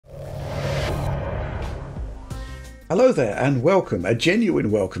Hello there and welcome, a genuine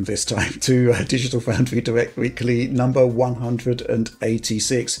welcome this time to Digital Foundry Direct Weekly number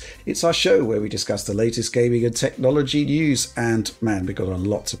 186. It's our show where we discuss the latest gaming and technology news, and man, we've got a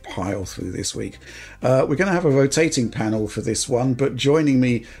lot to pile through this week. We're going to have a rotating panel for this one, but joining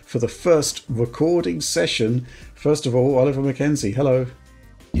me for the first recording session, first of all, Oliver Mackenzie. Hello.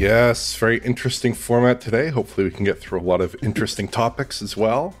 Yes, very interesting format today. Hopefully we can get through a lot of interesting topics as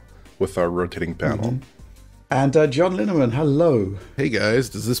well with our rotating panel. Mm-hmm. And John Linneman, hello. Hey guys,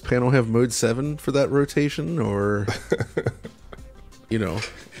 does this panel have mode 7 for that rotation, or, you know?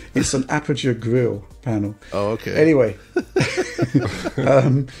 It's an Aperture Grill panel. Oh, okay. Anyway.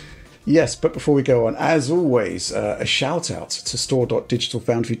 Yes, but before we go on, as always, a shout out to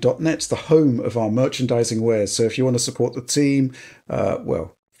store.digitalfoundry.net, the home of our merchandising wares. So if you want to support the team,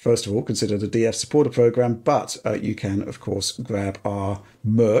 well, first of all, consider the DF supporter program, but you can, of course, grab our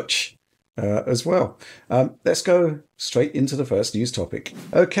merch as well. Let's go straight into the first news topic.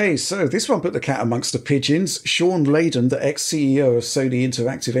 Okay, so this one put the cat amongst the pigeons. Shawn Layden, the ex-CEO of Sony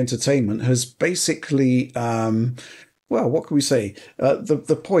Interactive Entertainment, has basically, well, what can we say?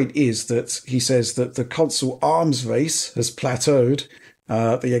 The point is that he says that the console arms race has plateaued.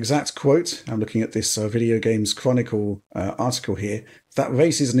 The exact quote, I'm looking at this Video Games Chronicle article here, that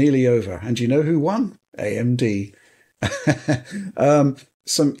race is nearly over. And you know who won? AMD.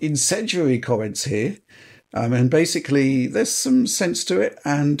 Some incendiary comments here, and basically there's some sense to it,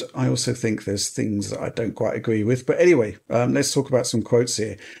 and I also think there's things that I don't quite agree with. But anyway, let's talk about some quotes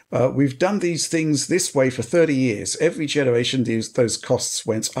here. We've done these things this way for 30 years. Every generation those costs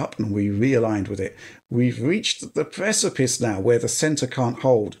went up and we realigned with it. We've reached the precipice now where the center can't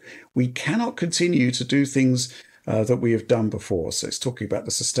hold. We cannot continue to do things that we have done before. So it's talking about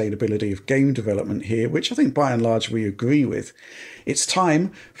the sustainability of game development here, which I think by and large we agree with. It's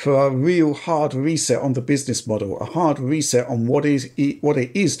time for a real hard reset on the business model, a hard reset on what it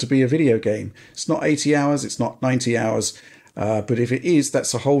is to be a video game. It's not 80 hours, it's not 90 hours, but if it is,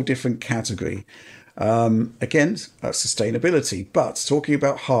 that's a whole different category. Again, sustainability, but talking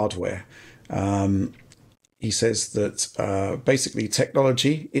about hardware. He says that basically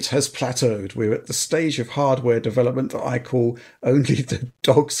technology, it has plateaued. We're at the stage of hardware development that I call only the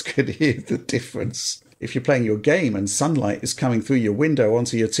dogs can hear the difference. If you're playing your game and sunlight is coming through your window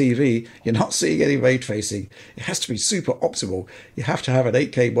onto your TV, you're not seeing any ray tracing. It has to be super optimal. You have to have an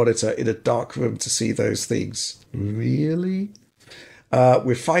 8K monitor in a dark room to see those things. Really?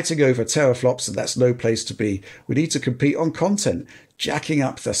 We're fighting over teraflops, and that's no place to be. We need to compete on content, jacking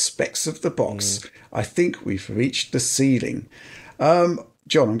up the specs of the box. I think we've reached the ceiling.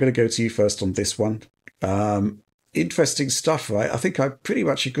 John, I'm going to go to you first on this one. Interesting stuff, right? I think I pretty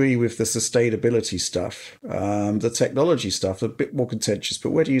much agree with the sustainability stuff. The technology stuff, a bit more contentious,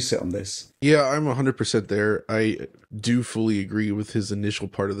 but where do you sit on this? Yeah, I'm 100% there. I do fully agree with his initial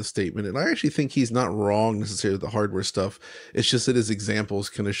part of the statement, and I actually think he's not wrong necessarily with the hardware stuff. It's just that his examples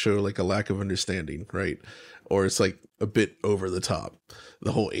kind of show like a lack of understanding, right? Or it's like a bit over the top.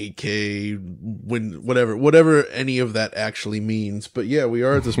 The whole 8K, whatever any of that actually means. But yeah, we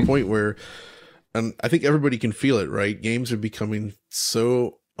are at this point where, and I think everybody can feel it, right? Games are becoming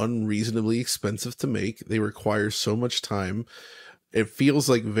so unreasonably expensive to make. They require so much time. It feels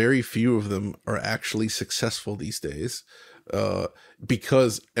like very few of them are actually successful these days.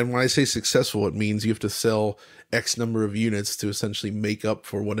 Because, and when I say successful, it means you have to sell X number of units to essentially make up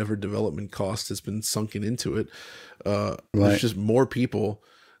for whatever development cost has been sunken into it. Right. There's just more people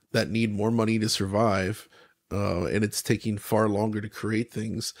that need more money to survive. And it's taking far longer to create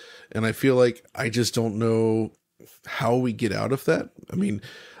things. And I feel like I just don't know how we get out of that. I mean,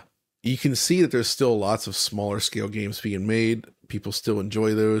 you can see that there's still lots of smaller scale games being made. People still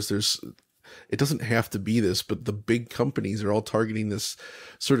enjoy those. It doesn't have to be this, but the big companies are all targeting this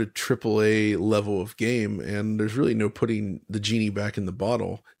sort of AAA level of game. And there's really no putting the genie back in the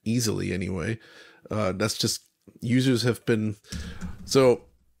bottle easily anyway. That's just users have been so.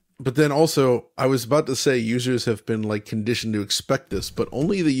 But then also, I was about to say users have been like conditioned to expect this, but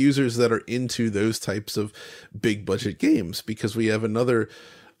only the users that are into those types of big budget games, because we have another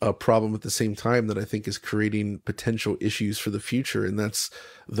problem at the same time that I think is creating potential issues for the future, and that's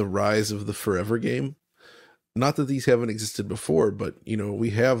the rise of the forever game. Not that these haven't existed before, but, you know, we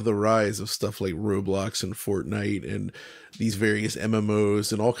have the rise of stuff like Roblox and Fortnite and these various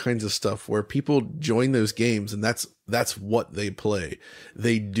MMOs and all kinds of stuff where people join those games and that's what they play.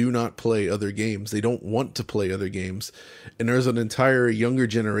 They do not play other games. They don't want to play other games. And there's an entire younger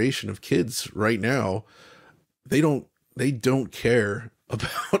generation of kids right now. They don't care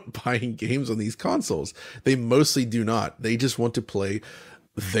about buying games on these consoles. They mostly do not. They just want to play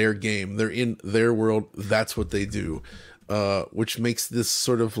their game. They're in their world. That's what they do, which makes this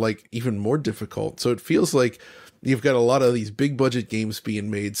sort of like even more difficult. So it feels like you've got a lot of these big budget games being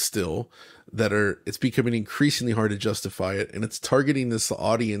made still that it's becoming increasingly hard to justify it. And it's targeting this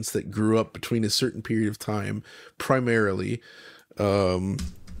audience that grew up between a certain period of time primarily. And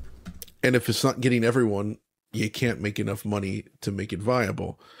if it's not getting everyone, you can't make enough money to make it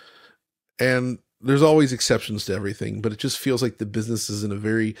viable. And there's always exceptions to everything, but it just feels like the business is in a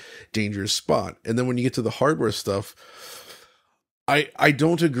very dangerous spot. And then when you get to the hardware stuff, I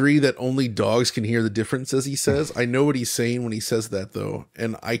don't agree that only dogs can hear the difference, as he says. I know what he's saying when he says that, though,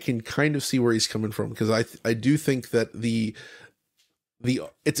 and I can kind of see where he's coming from, because I do think that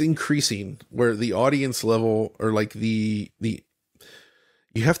it's increasing where the audience level, or like the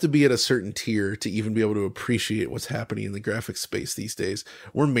you have to be at a certain tier to even be able to appreciate what's happening in the graphics space these days.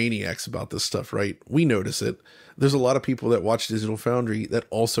 We're maniacs about this stuff, right? We notice it. There's a lot of people that watch Digital Foundry that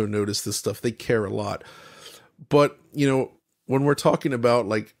also notice this stuff. They care a lot. But, you know, when we're talking about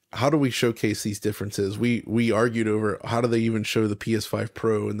like, how do we showcase these differences? We argued over how do they even show the PS5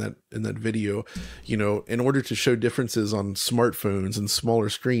 Pro in that video. You know, in order to show differences on smartphones and smaller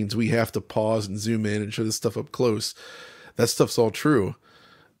screens, we have to pause and zoom in and show this stuff up close. That stuff's all true.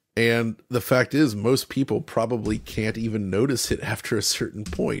 And the fact is, most people probably can't even notice it after a certain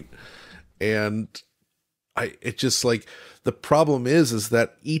point. And it just like, the problem is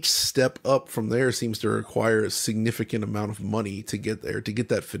that each step up from there seems to require a significant amount of money to get there, to get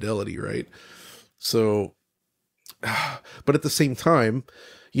that fidelity, right? So, but at the same time,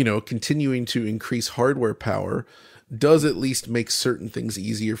 you know, continuing to increase hardware power does at least make certain things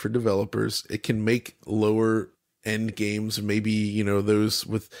easier for developers. It can make lower end games, maybe, you know, those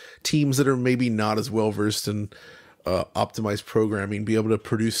with teams that are maybe not as well versed in optimized programming, be able to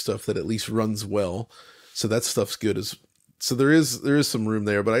produce stuff that at least runs well. So that stuff's good. So there is some room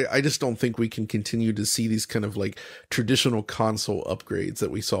there, but I just don't think we can continue to see these kind of like traditional console upgrades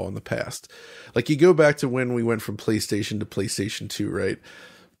that we saw in the past. Like, you go back to when we went from PlayStation to PlayStation 2, right?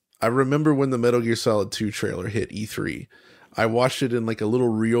 I remember when the Metal Gear Solid 2 trailer hit E3. I watched it in like a little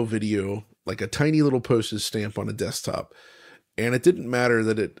reel video, like a tiny little postage stamp on a desktop. And it didn't matter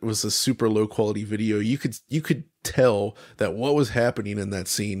that it was a super low quality video. You could tell that what was happening in that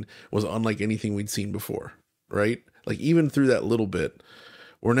scene was unlike anything we'd seen before, right? Like, even through that little bit,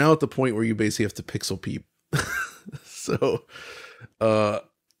 we're now at the point where you basically have to pixel peep. So,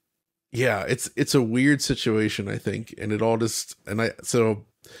 yeah, it's a weird situation, I think. And it all just, so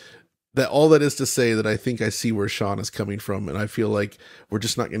that all that is to say that I think I see where Shawn is coming from. And I feel like we're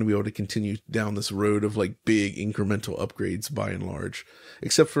just not going to be able to continue down this road of like big incremental upgrades by and large,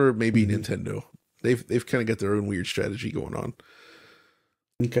 except for maybe Nintendo. They've kind of got their own weird strategy going on.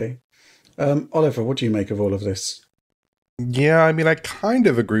 Okay. Oliver, what do you make of all of this? Yeah, I mean, I kind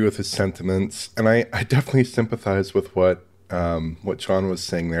of agree with his sentiments, and I definitely sympathize with what Shawn was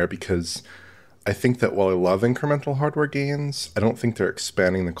saying there, because I think that while I love incremental hardware gains, I don't think they're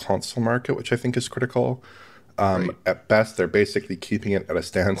expanding the console market, which I think is critical. Right. At best, they're basically keeping it at a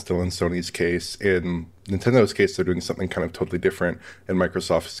standstill in Sony's case. In Nintendo's case, they're doing something kind of totally different. In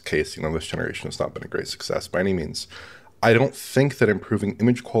Microsoft's case, you know, this generation has not been a great success by any means. I don't think that improving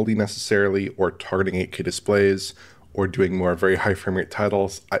image quality necessarily, or targeting 8K displays, or doing more very high frame rate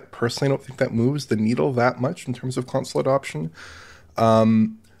titles, I personally don't think that moves the needle that much in terms of console adoption.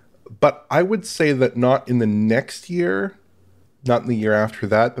 But I would say that not in the next year, not in the year after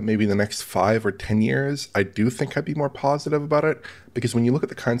that, but maybe in the next 5 or 10 years, I do think I'd be more positive about it. Because when you look at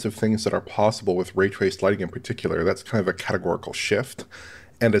the kinds of things that are possible with ray traced lighting in particular, that's kind of a categorical shift.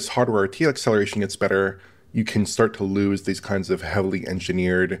 And as hardware RT acceleration gets better, you can start to lose these kinds of heavily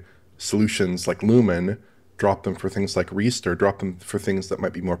engineered solutions like Lumen, drop them for things like Restor, drop them for things that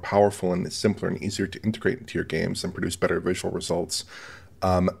might be more powerful and simpler and easier to integrate into your games and produce better visual results.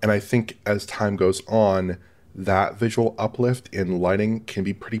 And I think as time goes on, that visual uplift in lighting can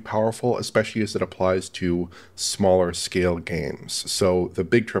be pretty powerful, especially as it applies to smaller scale games. So the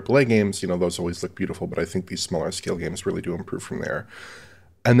big AAA games, you know, those always look beautiful, but I think these smaller scale games really do improve from there.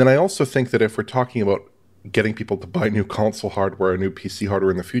 And then I also think that if we're talking about getting people to buy new console hardware, new PC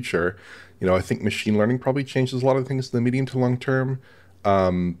hardware in the future, you know, I think machine learning probably changes a lot of things in the medium to long term.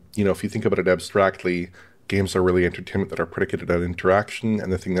 You know, if you think about it abstractly, games are really entertainment that are predicated on interaction, and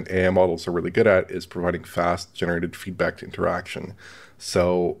the thing that AI models are really good at is providing fast generated feedback to interaction.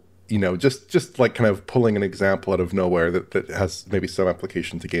 So, you know, just like kind of pulling an example out of nowhere that has maybe some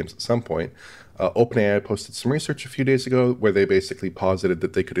application to games at some point. OpenAI posted some research a few days ago where they basically posited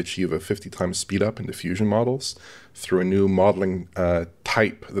that they could achieve a 50 times speed up in diffusion models through a new modeling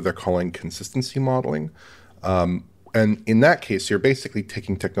type that they're calling consistency modeling. And in that case, you're basically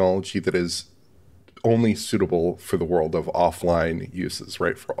taking technology that is only suitable for the world of offline uses,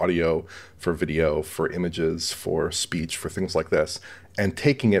 right? For audio, for video, for images, for speech, for things like this, and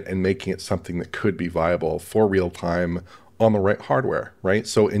taking it and making it something that could be viable for real time on the right hardware, right?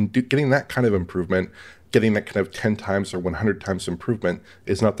 So in getting that kind of improvement, getting that kind of 10 times or 100 times improvement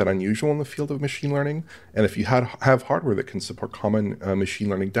is not that unusual in the field of machine learning. And if you have hardware that can support common machine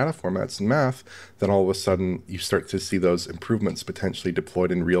learning data formats and math, then all of a sudden you start to see those improvements potentially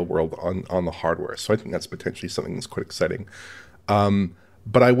deployed in real world on the hardware. So I think that's potentially something that's quite exciting.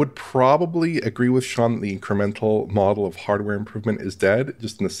 But I would probably agree with Shawn that the incremental model of hardware improvement is dead,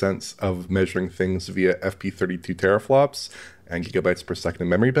 just in the sense of measuring things via FP32 teraflops and gigabytes per second of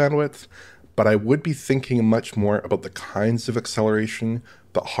memory bandwidth. But I would be thinking much more about the kinds of acceleration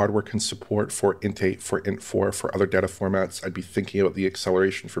that hardware can support for Int8, for Int4, for other data formats. I'd be thinking about the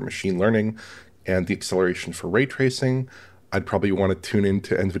acceleration for machine learning and the acceleration for ray tracing. I'd probably want to tune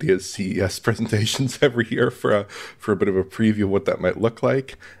into NVIDIA's CES presentations every year for a bit of a preview of what that might look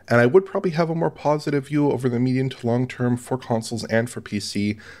like. And I would probably have a more positive view over the medium to long term for consoles and for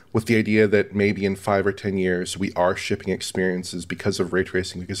PC, with the idea that maybe in 5 or 10 years, we are shipping experiences because of ray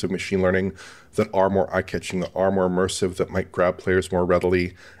tracing, because of machine learning, that are more eye-catching, that are more immersive, that might grab players more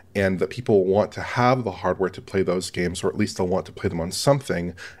readily, and that people want to have the hardware to play those games, or at least they'll want to play them on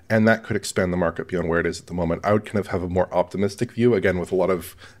something, and that could expand the market beyond where it is at the moment. I would kind of have a more optimistic view, again, with a lot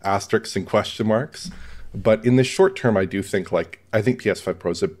of asterisks and question marks. But in the short term, I do think, I think PS5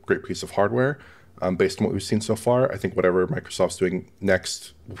 Pro is a great piece of hardware, based on what we've seen so far. I think whatever Microsoft's doing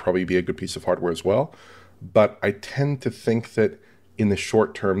next will probably be a good piece of hardware as well. But I tend to think that in the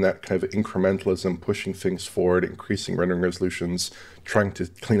short term, that kind of incrementalism, pushing things forward, increasing rendering resolutions, trying to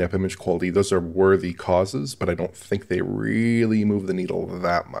clean up image quality, those are worthy causes, but I don't think they really move the needle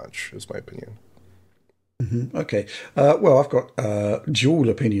that much, is my opinion. Okay. Well, I've got dual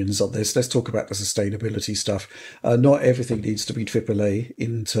opinions on this. Let's talk about the sustainability stuff. Not everything needs to be AAA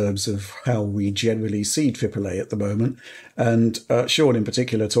in terms of how we generally see AAA at the moment. And Shawn in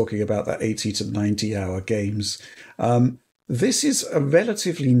particular talking about that 80 to 90 hour games. This is a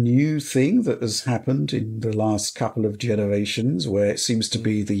relatively new thing that has happened in the last couple of generations, where it seems to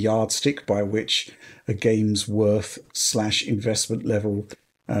be the yardstick by which a game's worth / investment level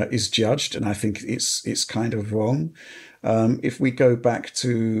is judged, and I think it's kind of wrong. If we go back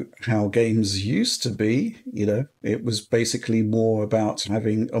to how games used to be, it was basically more about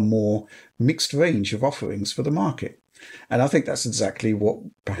having a more mixed range of offerings for the market. And I think that's exactly what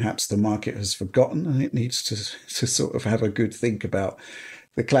perhaps the market has forgotten, and it needs to sort of have a good think about.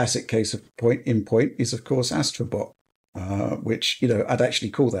 The classic case of point is, of course, Astrobot, which, I'd actually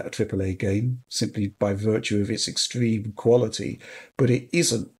call that a AAA game simply by virtue of its extreme quality, but it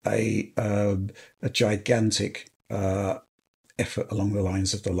isn't a gigantic effort along the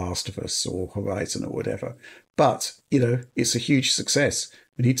lines of The Last of Us or Horizon or whatever. But, it's a huge success.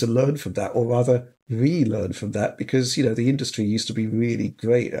 We need to learn from that, or rather relearn from that, because, the industry used to be really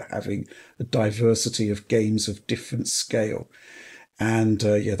great at having a diversity of games of different scale. And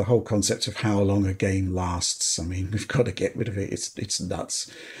the whole concept of how long a game lasts, I mean, we've got to get rid of it. It's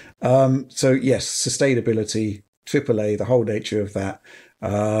nuts. So yes, sustainability, AAA, the whole nature of that.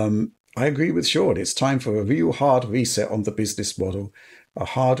 I agree with Shawn. It's time for a real hard reset on the business model, a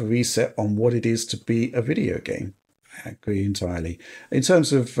hard reset on what it is to be a video game. I agree entirely. In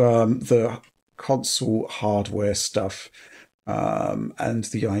terms of the console hardware stuff and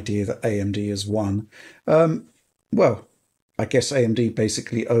the idea that AMD has won, well, I guess AMD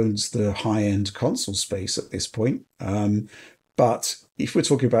basically owns the high-end console space at this point. But if we're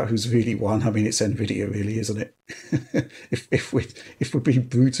talking about who's really won, I mean, it's NVIDIA, really, isn't it? if we're being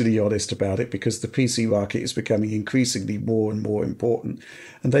brutally honest about it, because the PC market is becoming increasingly more and more important,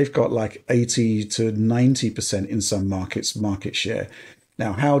 and they've got like 80 to 90% in some markets market share.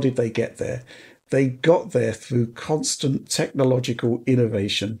 Now, how did they get there? They got there through constant technological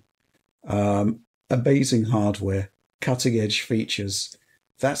innovation, amazing hardware, cutting-edge features.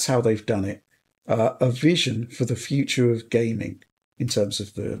 That's how they've done it. A vision for the future of gaming, in terms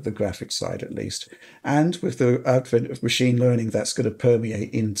of the graphics side at least. And with the advent of machine learning, that's going to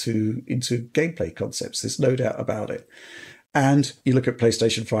permeate into gameplay concepts. There's no doubt about it. And you look at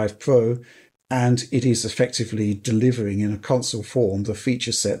PlayStation 5 Pro, and it is effectively delivering in a console form the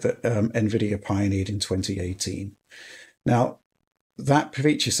feature set that NVIDIA pioneered in 2018. Now, that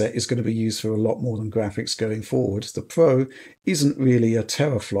feature set is going to be used for a lot more than graphics going forward. The Pro isn't really a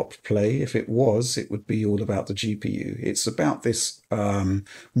teraflop play. If it was, it would be all about the GPU. It's about this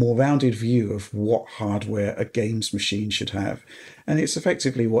more rounded view of what hardware a games machine should have. And it's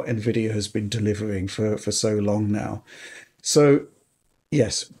effectively what NVIDIA has been delivering for so long now. So,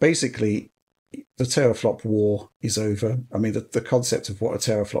 yes, basically, the teraflop war is over. I mean, the concept of what a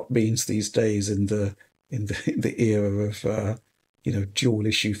teraflop means these days in the era of dual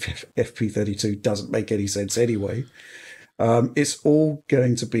issue FP32 doesn't make any sense anyway. It's all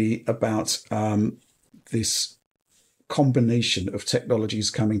going to be about this combination of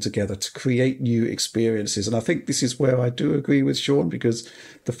technologies coming together to create new experiences. And I think this is where I do agree with Shawn, because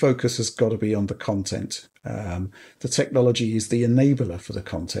the focus has got to be on the content. The technology is the enabler for the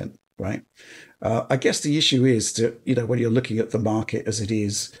content, right? I guess the issue is that, when you're looking at the market as it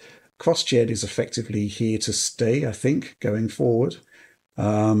is, cross-gen is effectively here to stay, I think, going forward.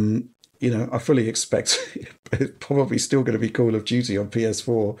 I fully expect it's probably still going to be Call of Duty on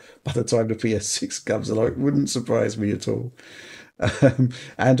PS4 by the time the PS6 comes along. It wouldn't surprise me at all.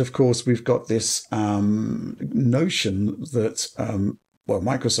 And of course, we've got this notion that,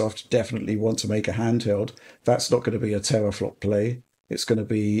 Microsoft definitely want to make a handheld. That's not going to be a teraflop play. It's going to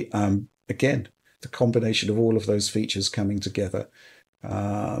be, again, the combination of all of those features coming together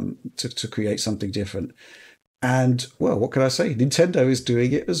to create something different. And, well, what can I say? Nintendo is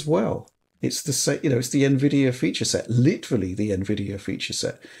doing it as well. It's it's the NVIDIA feature set, literally the NVIDIA feature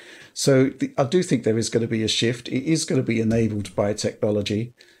set. So I do think there is going to be a shift. It is going to be enabled by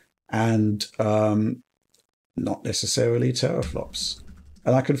technology and not necessarily teraflops.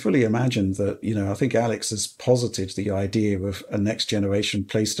 And I can fully imagine that, I think Alex has posited the idea of a next generation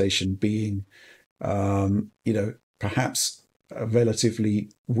PlayStation being, perhaps a relatively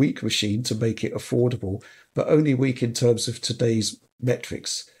weak machine to make it affordable, but only weak in terms of today's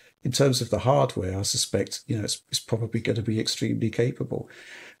metrics. In terms of the hardware, I suspect, it's probably going to be extremely capable.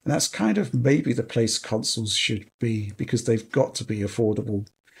 And that's kind of maybe the place consoles should be, because they've got to be affordable.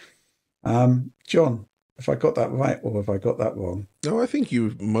 John, have I got that right or have I got that wrong? No, I think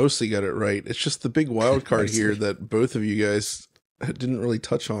you mostly got it right. It's just the big wild card here that both of you guys didn't really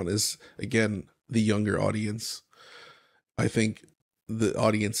touch on is, again, the younger audience. I think the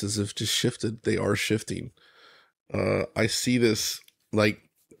audiences have just shifted. They are shifting. I see this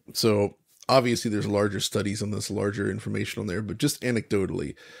so obviously there's larger studies on this, larger information on there, but just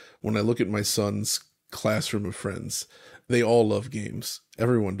anecdotally, when I look at my son's classroom of friends, they all love games.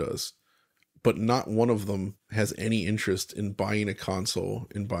 Everyone does. But not one of them has any interest in buying a console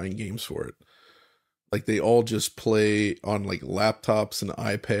and buying games for it. Like, they all just play on laptops and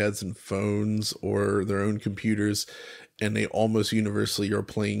iPads and phones or their own computers. And they almost universally are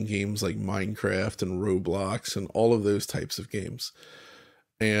playing games like Minecraft and Roblox and all of those types of games.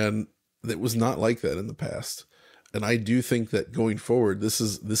 And it was not like that in the past. And I do think that going forward, this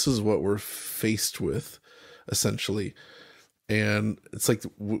is what we're faced with, essentially. And it's like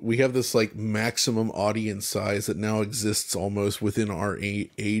we have this maximum audience size that now exists almost within our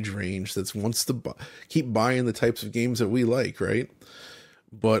age range that's wants to keep buying the types of games that we like, right?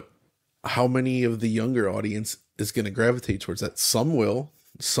 But how many of the younger audience is going to gravitate towards that? Some will.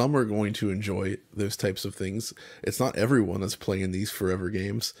 Some are going to enjoy those types of things. It's not everyone that's playing these forever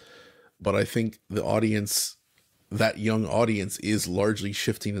games, but I think the audience, that young audience, is largely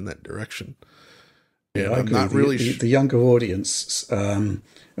shifting in that direction. Yeah, I'm not really the younger audience, and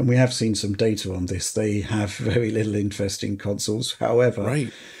we have seen some data on this. They have very little interest in consoles. However,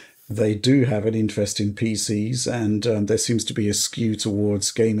 right. They do have an interest in PCs, and there seems to be a skew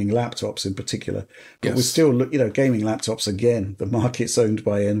towards gaming laptops in particular. But yes. We're still, gaming laptops, again, the market's owned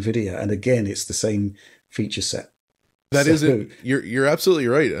by NVIDIA, and again, it's the same feature set. That is it. You're absolutely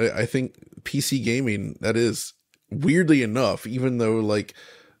right. I think PC gaming, that is, weirdly enough, even though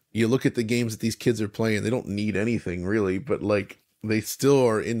you look at the games that these kids are playing, they don't need anything really, but they still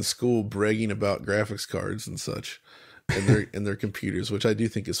are in school bragging about graphics cards and such. And their computers, which I do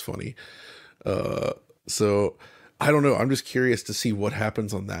think is funny. So I don't know. I'm just curious to see what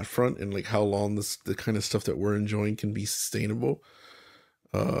happens on that front and how long the kind of stuff that we're enjoying can be sustainable.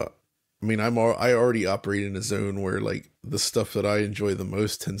 I already operate in a zone where the stuff that I enjoy the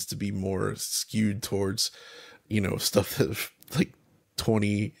most tends to be more skewed towards, stuff that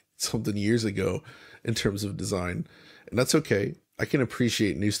 20 something years ago in terms of design, and that's okay. I can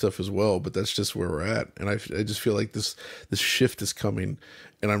appreciate new stuff as well, but that's just where we're at. And I just feel like this shift is coming,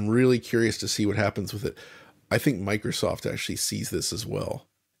 and I'm really curious to see what happens with it. I think Microsoft actually sees this as well.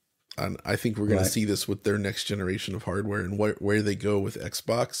 And I think we're going Right. to see this with their next generation of hardware and where they go with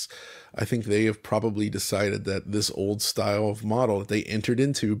Xbox. I think they have probably decided that this old style of model that they entered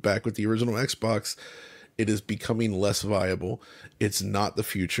into back with the original Xbox, it is becoming less viable. It's not the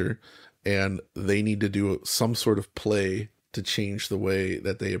future. And they need to do some sort of play to change the way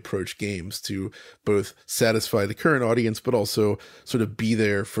that they approach games to both satisfy the current audience, but also sort of be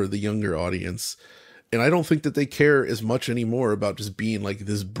there for the younger audience. And I don't think that they care as much anymore about just being like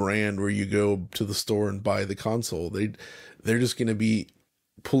this brand where you go to the store and buy the console. They're just going to be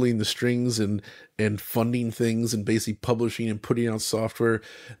pulling the strings and funding things and basically publishing and putting out software.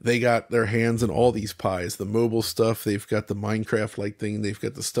 They got their hands in all these pies, the mobile stuff. They've got the Minecraft like thing. They've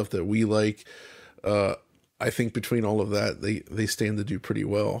got the stuff that we like. I think between all of that, they stand to do pretty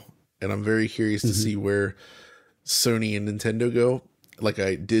well. And I'm very curious to see where Sony and Nintendo go. Like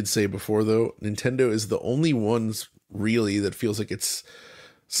I did say before, though, Nintendo is the only ones really that feels like it's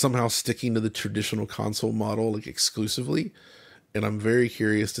somehow sticking to the traditional console model, like exclusively. And I'm very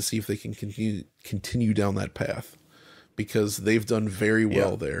curious to see if they can continue down that path, because they've done very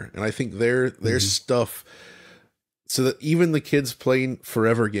well there. And I think their stuff, so that even the kids playing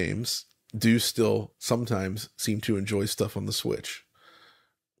forever games do still sometimes seem to enjoy stuff on the Switch,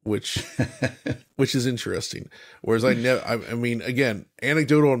 which is interesting. Whereas I mean, again,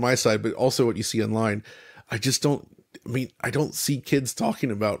 anecdotal on my side, but also what you see online, I don't see kids talking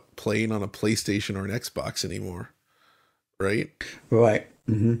about playing on a PlayStation or an Xbox anymore. Right.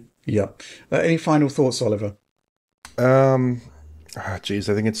 Yeah. Any final thoughts, Oliver? Geez,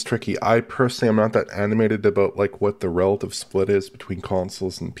 I think it's tricky. I personally am not that animated about like what the relative split is between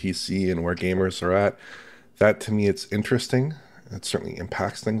consoles and PC and where gamers are at. That to me, it's interesting. It certainly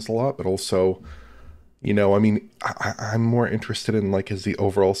impacts things a lot, but also, you know, I mean, I'm more interested in like, is the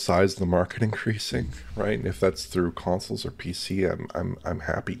overall size of the market increasing, right? And if that's through consoles or PC, I'm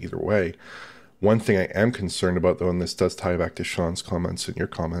happy either way. One thing I am concerned about, though, and this does tie back to Sean's comments and your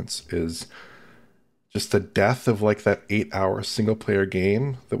comments, is just the death of like that 8-hour single player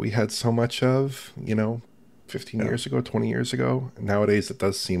game that we had so much of, you know, 15 years ago, 20 years ago. Nowadays, it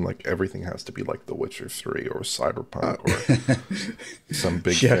does seem like everything has to be like The Witcher 3 or Cyberpunk or some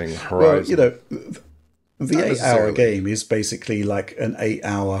big thing, Horizon. Well, you know, the 8-hour game is basically like an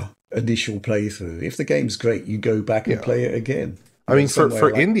 8-hour initial playthrough. If the game's great, you go back and play it again. I mean,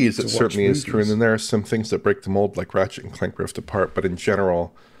 for indies, it certainly is true. And then there are some things that break the mold, like Ratchet and Clank Rift Apart. But in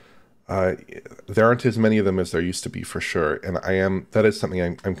general, there aren't as many of them as there used to be, for sure. And that is something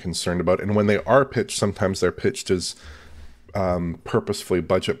I'm concerned about. And when they are pitched, sometimes they're pitched as purposefully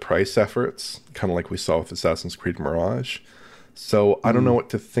budget price efforts, kind of like we saw with Assassin's Creed Mirage. So I don't know what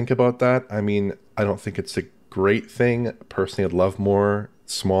to think about that. I mean, I don't think it's a great thing. Personally, I'd love more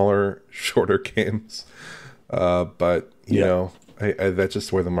smaller, shorter games. But, you know, that's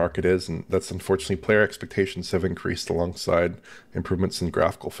just where the market is, and that's unfortunately player expectations have increased alongside improvements in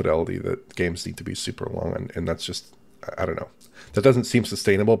graphical fidelity that games need to be super long, and that's just, I don't know. That doesn't seem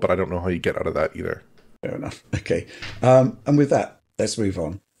sustainable, but I don't know how you get out of that either. Fair enough. Okay. And with that, let's move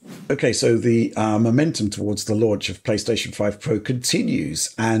on. Okay, so the momentum towards the launch of PlayStation 5 Pro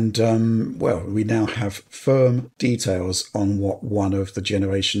continues, and well, we now have firm details on what one of the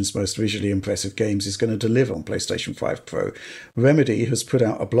generation's most visually impressive games is going to deliver on PlayStation 5 Pro. Remedy has put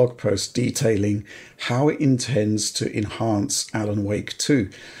out a blog post detailing how it intends to enhance Alan Wake 2.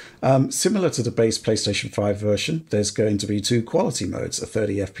 Similar to the base PlayStation 5 version, there's going to be two quality modes, a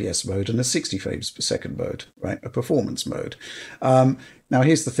 30 FPS mode and a 60 frames per second mode, right? A performance mode. Now,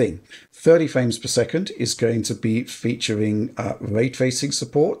 here's the thing. 30 frames per second is going to be featuring ray tracing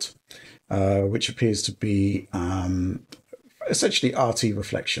support, which appears to be essentially RT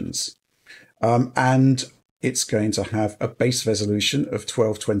reflections. And it's going to have a base resolution of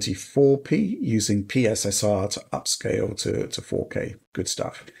 1224p using PSSR to upscale to 4K. Good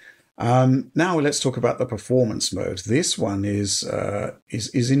stuff. Now let's talk about the performance mode. This one is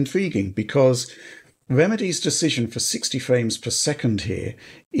intriguing because Remedy's decision for 60 frames per second here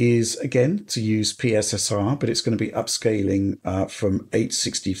is, again, to use PSSR, but it's going to be upscaling from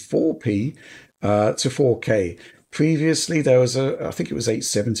 864p to 4K. Previously, there was I think it was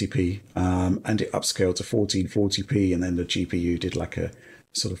 870p, and it upscaled to 1440p, and then the GPU did like a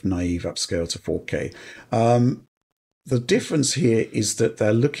sort of naive upscale to 4K. The difference here is that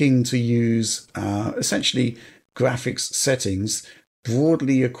they're looking to use essentially graphics settings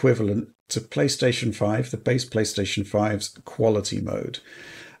broadly equivalent to PlayStation 5, the base PlayStation 5's quality mode.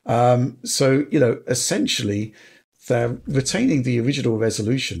 So, you know, essentially, they're retaining the original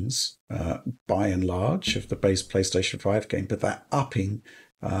resolutions by and large of the base PlayStation 5 game, but they're upping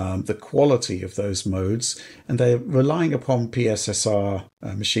the quality of those modes, and they're relying upon PSSR,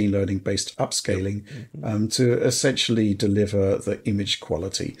 machine learning based upscaling, to essentially deliver the image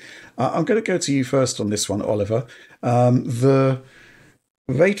quality. I'm going to go to you first on this one, Oliver. The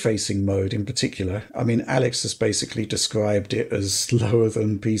ray tracing mode in particular, I mean, Alex has basically described it as lower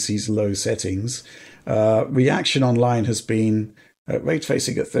than PC's low settings. Reaction online has been ray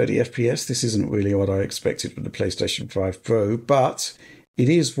tracing at 30 FPS. This isn't really what I expected from the PlayStation 5 Pro, but it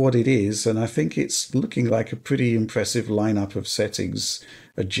is what it is, and I think it's looking like a pretty impressive lineup of settings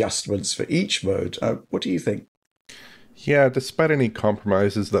adjustments for each mode. What do you think? Yeah, despite any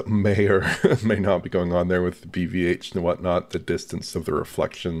compromises that may or may not be going on there with the BVH and whatnot, the distance of the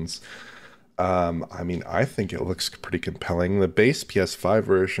reflections, I mean, I think it looks pretty compelling. The base PS5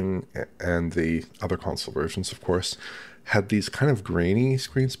 version and the other console versions, of course, had these kind of grainy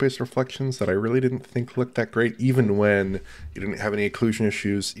screen space reflections that I really didn't think looked that great. Even when you didn't have any occlusion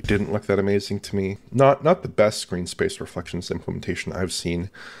issues, it didn't look that amazing to me. Not the best screen space reflections implementation I've seen.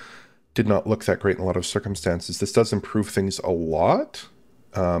 Did not look that great in a lot of circumstances. This does improve things a lot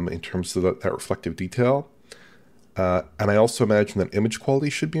in terms of that reflective detail. And I also imagine that image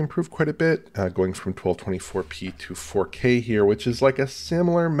quality should be improved quite a bit, going from 1224p to 4K here, which is like a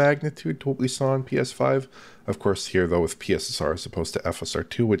similar magnitude to what we saw on PS5. Of course, here, though, with PSSR as opposed to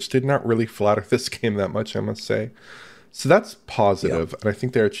FSR2, which did not really flatter this game that much, I must say. So that's positive, and I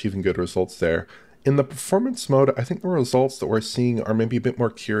think they're achieving good results there. In the performance mode, I think the results that we're seeing are maybe a bit more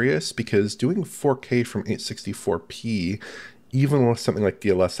curious, because doing 4K from 864p, even with something like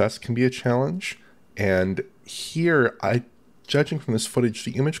DLSS, can be a challenge. And here, judging from this footage,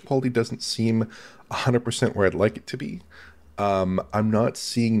 the image quality doesn't seem 100% where I'd like it to be. I'm not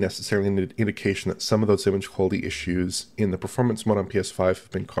seeing necessarily an indication that some of those image quality issues in the performance mode on PS5 have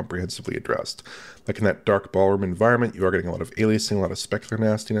been comprehensively addressed. Like in that dark ballroom environment, you are getting a lot of aliasing, a lot of specular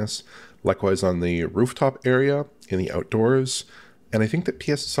nastiness. Likewise on the rooftop area, in the outdoors. And I think that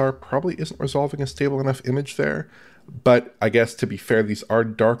PSSR probably isn't resolving a stable enough image there. But I guess, to be fair, these are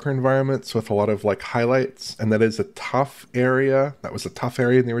darker environments with a lot of like highlights, and that is a tough area. That was a tough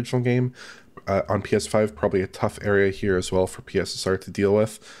area in the original game. On PS5, probably a tough area here as well for PSSR to deal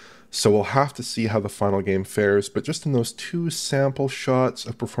with. So we'll have to see how the final game fares. But just in those two sample shots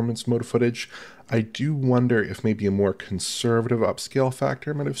of performance mode footage, I do wonder if maybe a more conservative upscale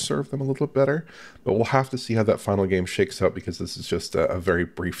factor might have served them a little bit better. But we'll have to see how that final game shakes out, because this is just a very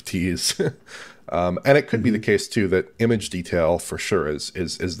brief tease. And it could be the case, too, that image detail for sure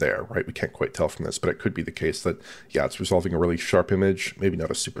is there, right? We can't quite tell from this, but it could be the case that, yeah, it's resolving a really sharp image, maybe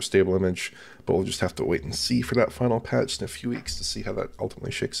not a super stable image, but we'll just have to wait and see for that final patch in a few weeks to see how that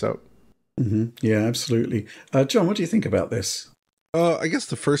ultimately shakes out. Yeah, absolutely. John, what do you think about this? I guess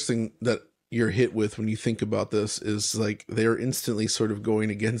the first thing that you're hit with when you think about this is like they're instantly sort of going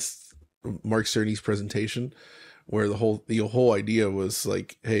against Mark Cerny's presentation, where the whole idea was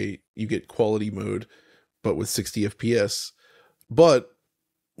like, hey, you get quality mode, but with 60 FPS. But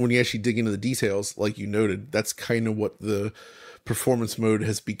when you actually dig into the details, like you noted, that's kind of what the performance mode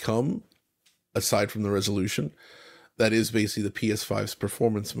has become, aside from the resolution. That is basically the PS5's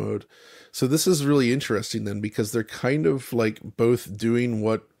performance mode. So this is really interesting then, because they're kind of like both doing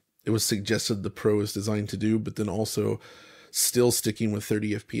what it was suggested the Pro is designed to do, but then also still sticking with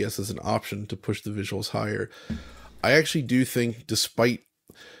 30 FPS as an option to push the visuals higher. I actually do think, despite,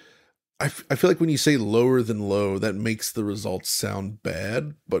 I feel like when you say lower than low, that makes the results sound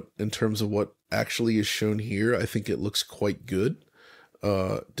bad, but in terms of what actually is shown here, I think it looks quite good,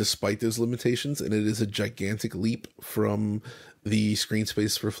 despite those limitations, and it is a gigantic leap from the screen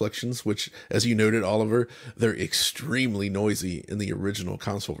space reflections, which, as you noted, Oliver, they're extremely noisy in the original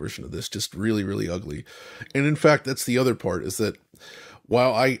console version of this, just really, really ugly. And in fact, that's the other part, is that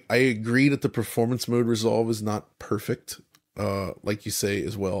while I agree that the performance mode resolve is not perfect, like you say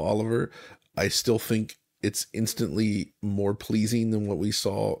as well, Oliver, I still think it's instantly more pleasing than what we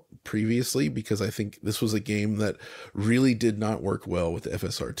saw previously, because I think this was a game that really did not work well with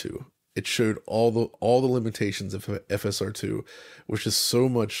FSR2. It showed all the limitations of FSR2, which is so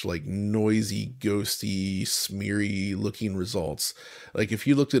much like noisy, ghosty, smeary looking results. Like if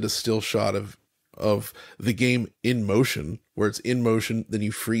you looked at a still shot of the game in motion, where it's in motion, then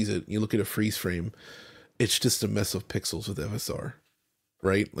you freeze it, and you look at a freeze frame, it's just a mess of pixels with FSR,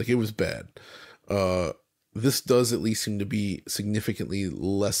 right? Like it was bad. This does at least seem to be significantly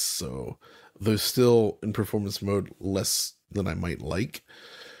less so, though still in performance mode less than I might like.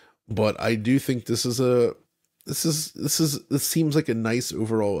 But I do think this seems like a nice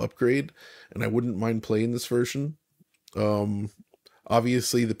overall upgrade, and I wouldn't mind playing this version.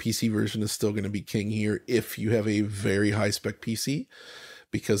 Obviously the PC version is still going to be king here if you have a very high spec PC,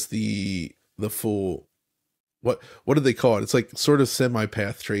 because the full what did they call it? It's like sort of semi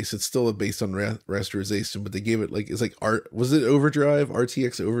path trace. It's still based on rasterization, but they gave it like it's like was it overdrive,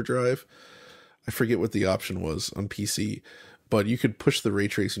 RTX overdrive? I forget what the option was on PC, but you could push the ray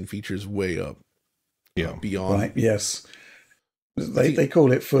tracing features way up. Yeah, beyond. Right. Yes. They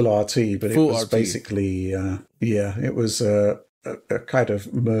call it full RT, but full it was RT. Basically, it was a kind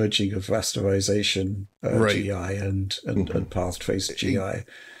of merging of rasterization GI and path trace GI.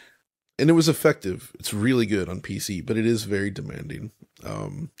 And it was effective. It's really good on PC, but it is very demanding.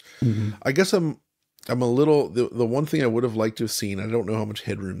 I guess I'm a little, the one thing I would have liked to have seen, I don't know how much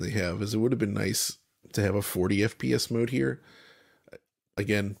headroom they have, is it would have been nice to have a 40 FPS mode here.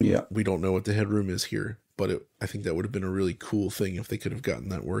 Again, we don't know what the headroom is here, but I think that would have been a really cool thing if they could have gotten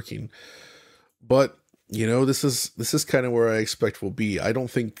that working. But you know, this is kind of where I expect we'll be. I don't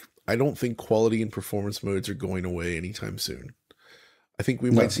think quality and performance modes are going away anytime soon. I think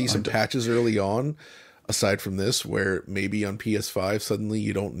we might see some patches early on, aside from this, where maybe on PS5 suddenly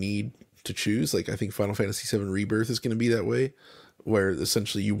you don't need to choose. Like I think Final Fantasy VII Rebirth is going to be that way, where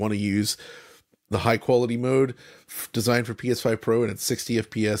essentially you want to use the high quality mode designed for PS5 Pro and it's 60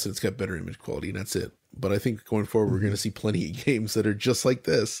 FPS and it's got better image quality and that's it. But I think going forward, we're going to see plenty of games that are just like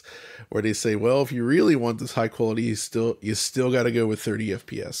this, where they say, well, if you really want this high quality, you still got to go with 30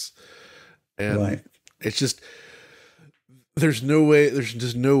 FPS. And it's just, there's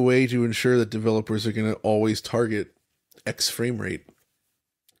just no way to ensure that developers are going to always target X frame rate,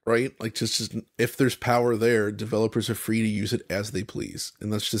 right? Like just if there's power there, developers are free to use it as they please.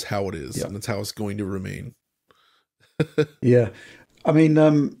 And that's just how it is. And that's how it's going to remain. Yeah. I mean,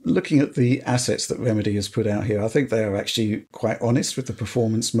 looking at the assets that Remedy has put out here, I think they are actually quite honest with the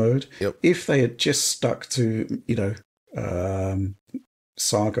performance mode. If they had just stuck to,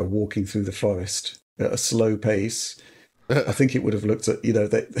 Saga walking through the forest at a slow pace, I think it would have looked at,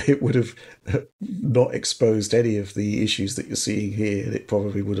 that it would have not exposed any of the issues that you're seeing here. And it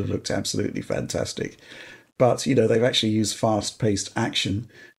probably would have looked absolutely fantastic. But, they've actually used fast-paced action,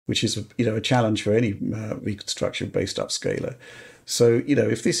 which is, a challenge for any reconstruction-based upscaler. So,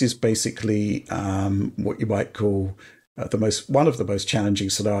 if this is basically what you might call one of the most challenging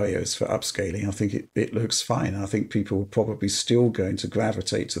scenarios for upscaling, I think it looks fine. I think people are probably still going to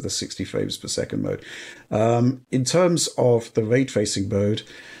gravitate to the 60 frames per second mode. In terms of the ray tracing mode,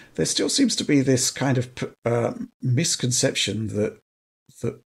 there still seems to be this kind of misconception that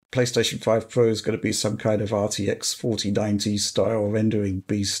PlayStation 5 Pro is going to be some kind of RTX 4090 style rendering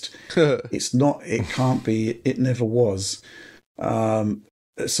beast. It's not, it can't be, it never was.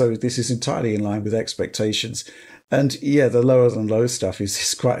 So this is entirely in line with expectations. And the lower than low stuff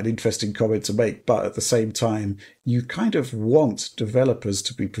is quite an interesting comment to make. But at the same time, you kind of want developers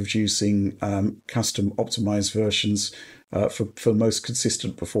to be producing custom optimized versions for most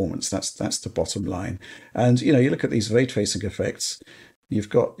consistent performance. That's the bottom line. And, you look at these ray tracing effects. You've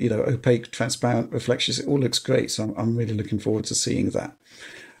got, opaque, transparent reflections. It all looks great. So I'm really looking forward to seeing that.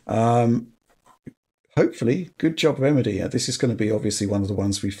 Hopefully, good job, Remedy. This is going to be obviously one of the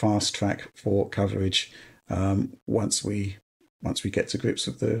ones we fast track for coverage once we get to grips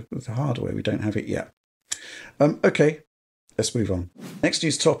with the hardware. We don't have it yet. Okay, let's move on. Next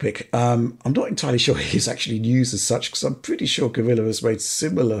news topic. I'm not entirely sure it is actually news as such, because I'm pretty sure Guerrilla has made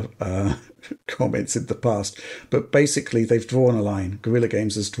similar comments in the past. But basically, they've drawn a line. Guerrilla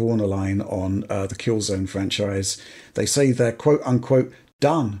Games has drawn a line on the Killzone franchise. They say they're quote unquote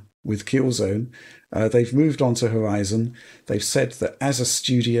done with Killzone. They've moved on to Horizon. They've said that as a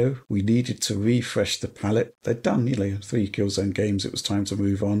studio, we needed to refresh the palette. They'd done, 3 Killzone games. It was time to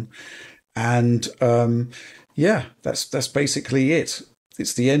move on. And that's basically it.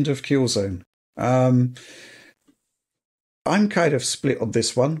 It's the end of Killzone. I'm kind of split on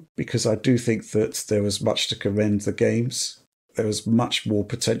this one because I do think that there was much to commend the games. There was much more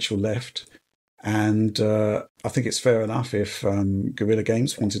potential left. And I think it's fair enough if Guerrilla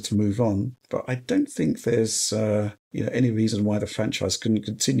Games wanted to move on, but I don't think there's any reason why the franchise couldn't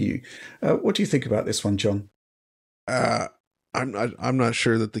continue. What do you think about this one, John? I'm not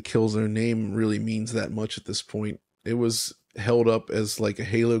sure that the Killzone name really means that much at this point. It was held up as like a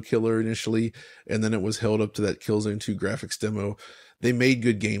Halo killer initially, and then it was held up to that Killzone 2 graphics demo. They made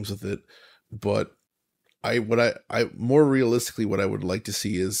good games with it, but more realistically, what I would like to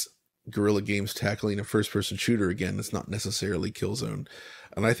see is Guerrilla Games tackling a first-person shooter again. It's not necessarily Killzone,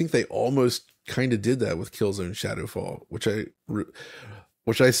 and I think they almost kind of did that with Killzone Shadowfall,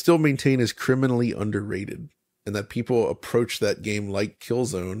 which I still maintain is criminally underrated, and that people approach that game like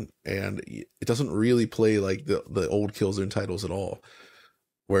Killzone, and it doesn't really play like the old Killzone titles at all.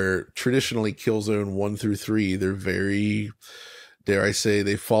 Where traditionally Killzone 1 through 3, they're very dare I say,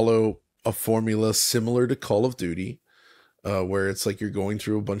 they follow a formula similar to Call of Duty, where it's like you're going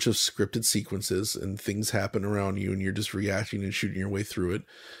through a bunch of scripted sequences and things happen around you and you're just reacting and shooting your way through it.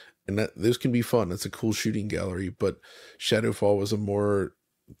 And that those can be fun. It's a cool shooting gallery, but Shadowfall was a more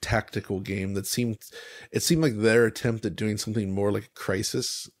tactical game that seemed like their attempt at doing something more like a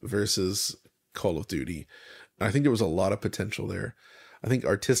Crisis versus Call of Duty. And I think there was a lot of potential there. I think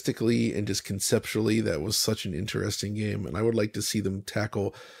artistically and just conceptually, that was such an interesting game. And I would like to see them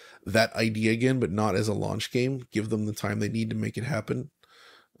tackle that idea again, but not as a launch game. Give them the time they need to make it happen.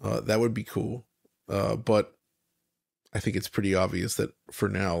 That would be cool. But I think it's pretty obvious that for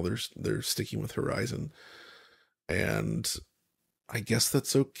now they're sticking with Horizon. And I guess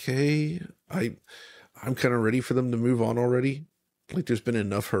that's okay. I'm kind of ready for them to move on already. Like, there's been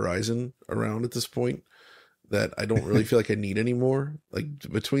enough Horizon around at this point that I don't really feel like I need any more. Like,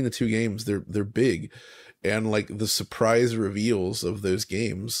 between the two games, they're big, and like the surprise reveals of those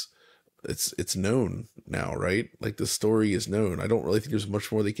games, it's known now, right? Like, the story is known. I don't really think there's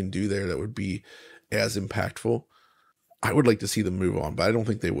much more they can do there that would be as impactful. I would like to see them move on, but I don't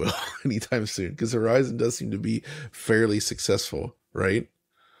think they will anytime soon, because Horizon does seem to be fairly successful, right?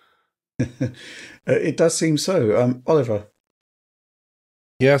 It does seem so. Oliver.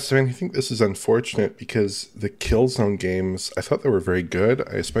 Yes, I mean, I think this is unfortunate because the Killzone games, I thought they were very good.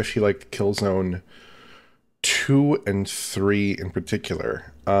 I especially liked Killzone 2 and 3 in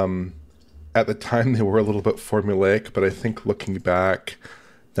particular. At the time, they were a little bit formulaic, but I think looking back,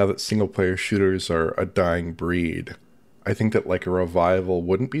 now that single-player shooters are a dying breed, I think that like a revival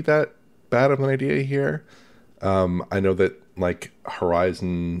wouldn't be that bad of an idea here. I know that like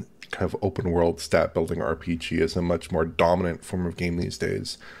Horizon kind of open world stat building RPG is a much more dominant form of game these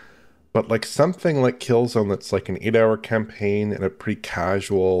days. But like something like Killzone that's like an 8-hour campaign and a pretty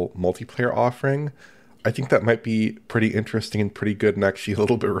casual multiplayer offering, I think that might be pretty interesting and pretty good and actually a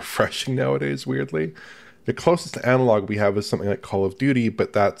little bit refreshing nowadays, weirdly. The closest analog we have is something like Call of Duty,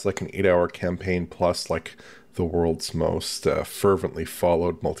 but that's like an 8-hour campaign plus like the world's most fervently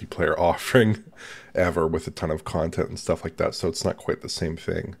followed multiplayer offering ever with a ton of content and stuff like that. So it's not quite the same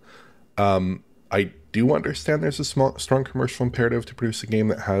thing. I do understand there's a strong commercial imperative to produce a game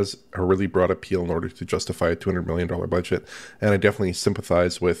that has a really broad appeal in order to justify a $200 million budget. And I definitely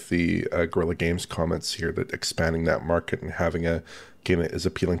sympathize with the Guerrilla Games comments here that expanding that market and having a game that is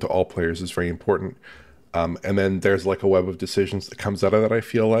appealing to all players is very important. And then there's like a web of decisions that comes out of that, I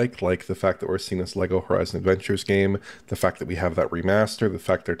feel like the fact that we're seeing this Lego Horizon Adventures game, the fact that we have that remaster, the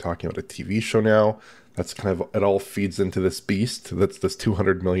fact they're talking about a TV show now. That's kind of, it all feeds into this beast that's this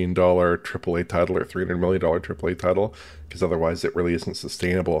 $200 million AAA title or $300 million AAA title, because otherwise it really isn't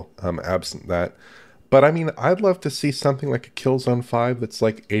sustainable absent that. But I mean, I'd love to see something like a Killzone 5 that's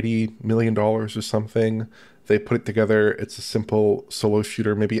like $80 million or something. They put it together. It's a simple solo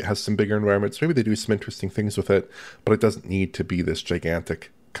shooter. Maybe it has some bigger environments. Maybe they do some interesting things with it, but it doesn't need to be this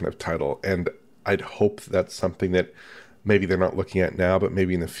gigantic kind of title. And I'd hope that's something that maybe they're not looking at now, but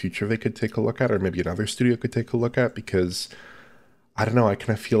maybe in the future they could take a look at, or maybe another studio could take a look at, because I don't know, I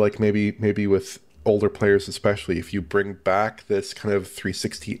kind of feel like maybe with older players especially, if you bring back this kind of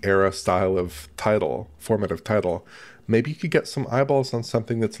 360 era style of format of title, maybe you could get some eyeballs on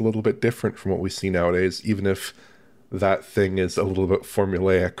something that's a little bit different from what we see nowadays, even if that thing is a little bit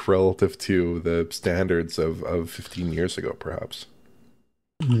formulaic relative to the standards of 15 years ago, perhaps.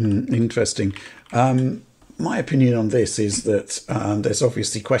 Interesting. My opinion on this is that there's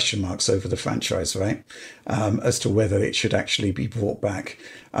obviously question marks over the franchise, right? As to whether it should actually be brought back.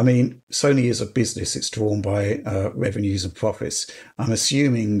 I mean, Sony is a business. It's drawn by revenues and profits. I'm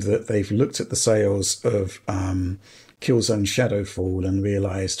assuming that they've looked at the sales of Killzone Shadowfall and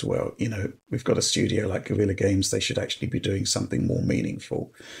realized, well, we've got a studio like Guerrilla Games. They should actually be doing something more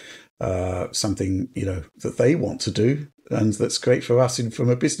meaningful. Something, that they want to do and that's great for us from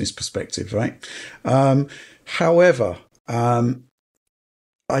a business perspective, right? However,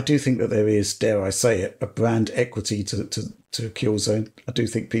 I do think that there is, dare I say it, a brand equity to Killzone. I do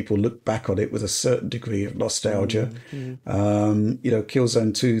think people look back on it with a certain degree of nostalgia.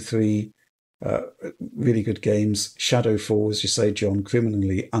 Killzone 2, 3, really good games. Shadowfall, as you say, John,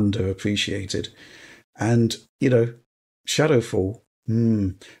 criminally underappreciated. And, Shadowfall,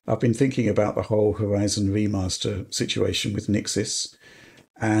 I've been thinking about the whole Horizon remaster situation with Nixxes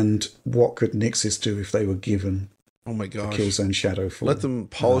and what could Nixxes do if they were given Oh my gosh, Killzone Shadowfall. Let them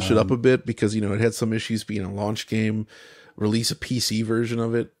polish it up a bit, because it had some issues being a launch game. Release a PC version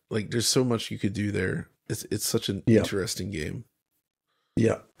of it. Like, there's so much you could do there. It's such an interesting game.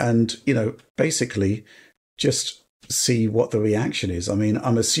 Yeah, and basically just see what the reaction is. I mean,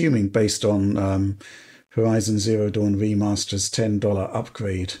 I'm assuming based on Horizon Zero Dawn Remaster's $10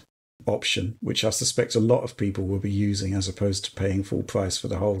 upgrade option, which I suspect a lot of people will be using as opposed to paying full price for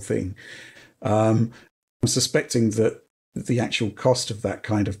the whole thing. I'm suspecting that the actual cost of that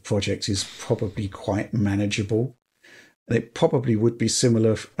kind of project is probably quite manageable. And it probably would be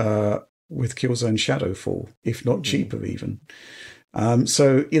similar with Killzone Shadowfall, if not cheaper even.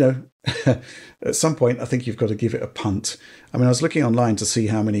 So, at some point, I think you've got to give it a punt. I mean, I was looking online to see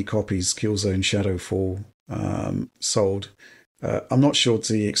how many copies Killzone Shadowfall sold. I'm not sure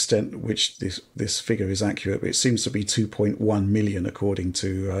to the extent which this figure is accurate, but it seems to be 2.1 million according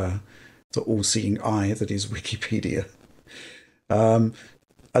to the all-seeing eye that is Wikipedia. And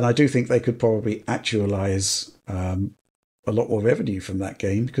I do think they could probably actualize a lot more revenue from that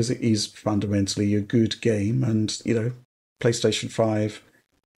game because it is fundamentally a good game, and PlayStation 5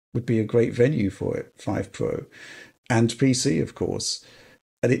 would be a great venue for it, 5 Pro, and PC, of course.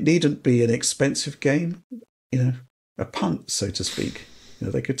 And it needn't be an expensive game, a punt, so to speak.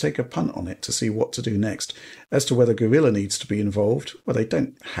 They could take a punt on it to see what to do next. As to whether Guerrilla needs to be involved, well, they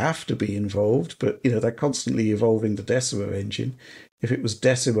don't have to be involved, but they're constantly evolving the Decima engine. If it was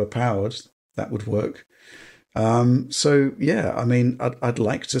Decima powered, that would work. So yeah, I mean, I'd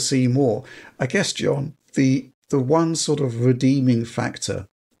like to see more. I guess, John, the one sort of redeeming factor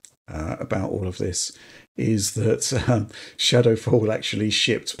about all of this is that Shadowfall actually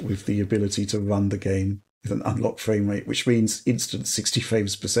shipped with the ability to run the game with an unlocked frame rate, which means instant 60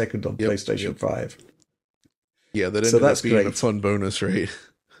 frames per second on PlayStation 5. Yeah, that ended up being a fun bonus, right?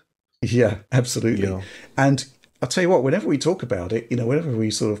 Yeah, absolutely. Yeah. And I'll tell you what, whenever we talk about it, whenever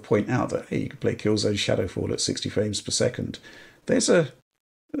we sort of point out that, hey, you can play Killzone Shadowfall at 60 frames per second, there's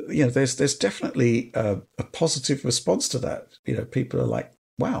there's definitely a positive response to that. People are like,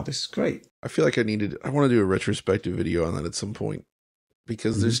 wow, this is great. I feel like I want to do a retrospective video on that at some point,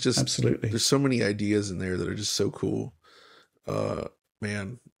 because there's just there's so many ideas in there that are just so cool.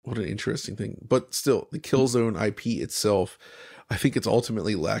 Man, what an interesting thing. But still, the Killzone IP itself, I think it's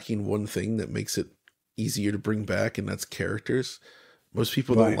ultimately lacking one thing that makes it easier to bring back, and that's characters. Most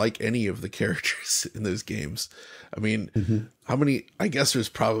people don't like any of the characters in those games. I mean, how many? I guess there's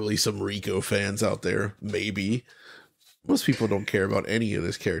probably some Rico fans out there, maybe. Most people don't care about any of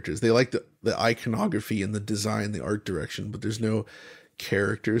those characters. They like the iconography and the design, the art direction, but there's no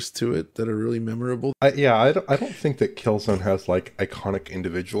characters to it that are really memorable. I don't think that Killzone has like iconic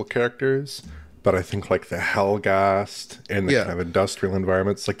individual characters, but I think like the Hellgast and the kind of industrial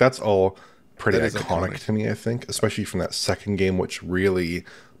environments, like that's all pretty iconic to me, I think, especially from that second game, which really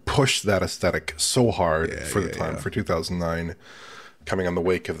pushed that aesthetic so hard for the time, for 2009. Coming on the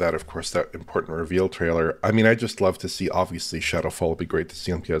wake of that, of course, that important reveal trailer. I mean, I just love to see, obviously, Shadowfall would be great to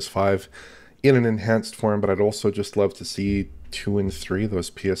see on PS5 in an enhanced form, but I'd also just love to see 2 and 3, those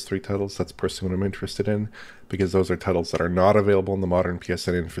PS3 titles. That's personally what I'm interested in, because those are titles that are not available in the modern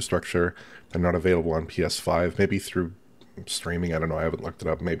PSN infrastructure. They're not available on PS5, maybe through streaming. I don't know. I haven't looked it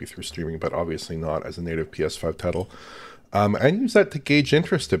up. Maybe through streaming, but obviously not as a native PS5 title. And use that to gauge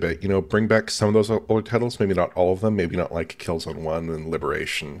interest a bit, bring back some of those older titles, maybe not all of them, maybe not like Killzone 1 and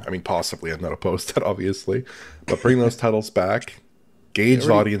Liberation. I mean, possibly, I'm not opposed to that, obviously, but bring those titles back, gauge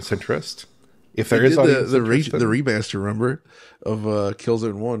audience interest. If there is audience interest, the remaster, remember, of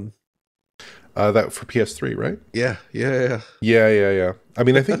Killzone 1. That for PS3, right? Yeah. I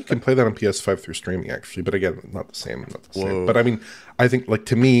mean, I think you can play that on PS5 through streaming, actually, but again, not the same. But I mean, I think, like,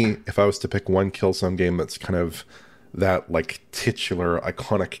 to me, if I was to pick one Killzone game that's kind of that like titular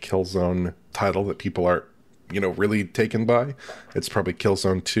iconic Killzone title that people are really taken by, it's probably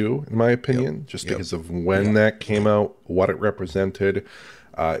Killzone 2 in my opinion, just because of when that came out, what it represented,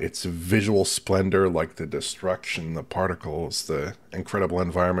 its visual splendor, like the destruction, the particles, the incredible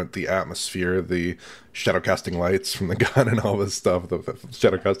environment, the atmosphere, the shadow casting lights from the gun and all this stuff, the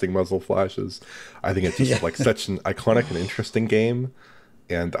shadow casting muzzle flashes. I think it's just like such an iconic and interesting game.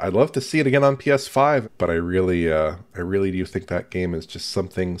 And I'd love to see it again on PS5, but I really do think that game is just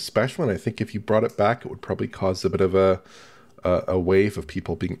something special. And I think if you brought it back, it would probably cause a bit of a wave of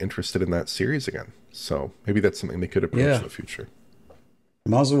people being interested in that series again. So maybe that's something they could approach in the future.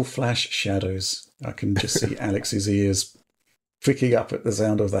 Muzzle flash shadows. I can just see Alex's ears pricking up at the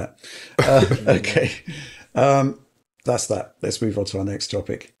sound of that. Okay, that's that. Let's move on to our next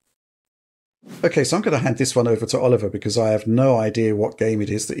topic. Okay, so I'm going to hand this one over to Oliver because I have no idea what game it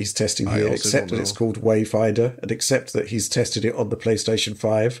is that he's testing here, except that it's called Wayfinder, and except that he's tested it on the PlayStation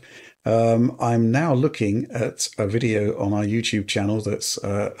 5. I'm now looking at a video on our YouTube channel that's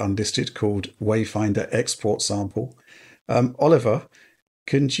unlisted called Wayfinder Export Sample. Oliver,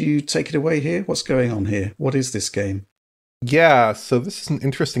 can you take it away here? What's going on here? What is this game? Yeah, so this is an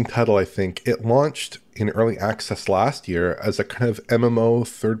interesting title, I think. It launched in early access last year as a kind of MMO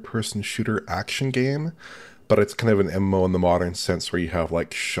third-person shooter action game, but it's kind of an MMO in the modern sense where you have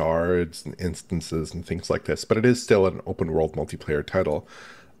like shards and instances and things like this. But it is still an open world multiplayer title.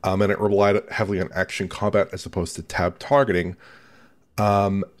 And it relied heavily on action combat as opposed to tab targeting.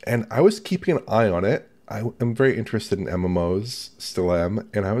 And I was keeping an eye on it. I am very interested in MMOs, still am,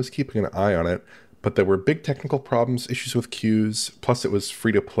 and I was keeping an eye on it. But there were big technical problems, issues with queues. Plus, it was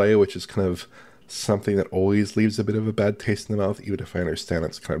free to play, which is kind of something that always leaves a bit of a bad taste in the mouth, even if I understand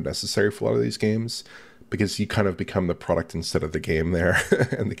it's kind of necessary for a lot of these games, because you kind of become the product instead of the game there.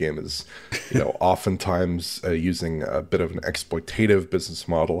 And the game is, oftentimes using a bit of an exploitative business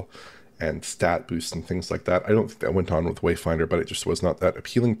model and stat boosts and things like that. I don't think that went on with Wayfinder, but it just was not that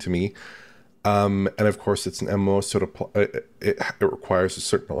appealing to me. And of course, it's an MMO, so it requires a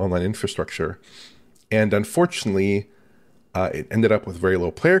certain online infrastructure. And unfortunately, it ended up with very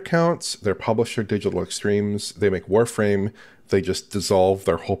low player counts. Their publisher, Digital Extremes, they make Warframe. They just dissolved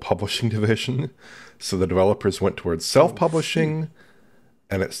their whole publishing division. So the developers went towards self-publishing,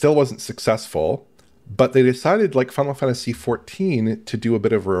 and it still wasn't successful. But they decided, like Final Fantasy XIV, to do a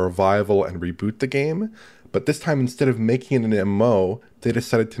bit of a revival and reboot the game. But this time, instead of making it an MMO, they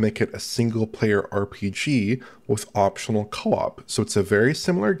decided to make it a single-player RPG with optional co-op. So it's a very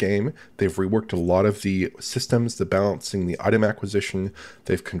similar game. They've reworked a lot of the systems, the balancing, the item acquisition.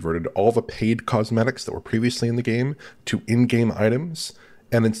 They've converted all the paid cosmetics that were previously in the game to in-game items.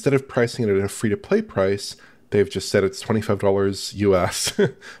 And instead of pricing it at a free-to-play price, they've just said it's $25 US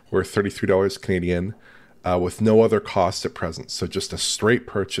or $33 Canadian. With no other costs at present. So just a straight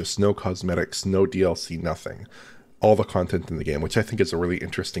purchase, no cosmetics, no DLC, nothing. All the content in the game, which I think is a really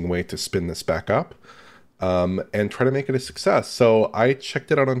interesting way to spin this back up and try to make it a success. So I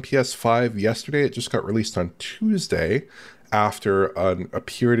checked it out on PS5 yesterday. It just got released on Tuesday after a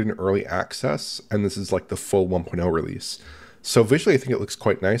period in early access. And this is like the full 1.0 release. So visually, I think it looks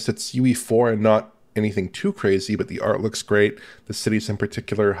quite nice. It's UE4 and not anything too crazy, but the art looks great. The cities in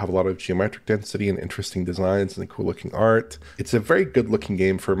particular have a lot of geometric density and interesting designs and cool looking art. It's a very good looking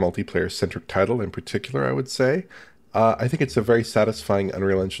game for a multiplayer centric title in particular, I would say. I think it's a very satisfying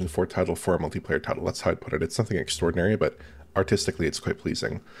Unreal Engine 4 title for a multiplayer title. That's how I'd put it. It's something extraordinary, but artistically it's quite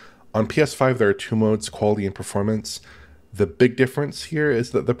pleasing. On PS5, there are two modes, quality and performance. The big difference here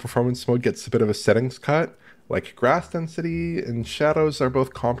is that the performance mode gets a bit of a settings cut. Like grass density and shadows are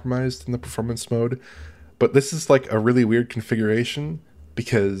both compromised in the performance mode. But this is like a really weird configuration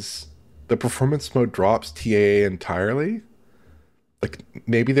because the performance mode drops TAA entirely. Like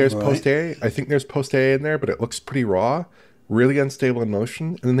maybe there's post AA. I think there's post AA in there, but it looks pretty raw, really unstable in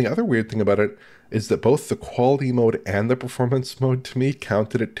motion. And then the other weird thing about it is that both the quality mode and the performance mode to me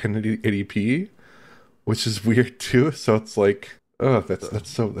counted at 1080p, which is weird too. So it's like, oh,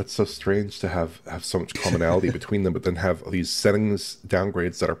 that's so strange to have so much commonality between them, but then have these settings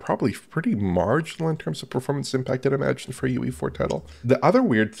downgrades that are probably pretty marginal in terms of performance impact, I'd imagine, for a UE4 title. The other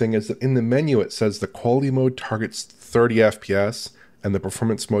weird thing is that in the menu it says the quality mode targets 30 FPS and the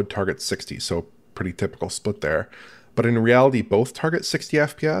performance mode targets 60, so pretty typical split there. But in reality, both target 60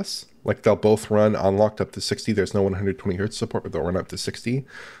 FPS. Like they'll both run unlocked up to 60. There's no 120 hertz support, but they'll run up to 60.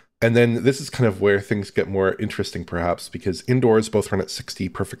 And then this is kind of where things get more interesting, perhaps, because indoors both run at 60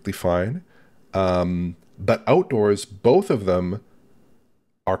 perfectly fine. But outdoors, both of them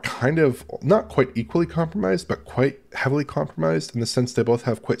are kind of not quite equally compromised, but quite heavily compromised in the sense they both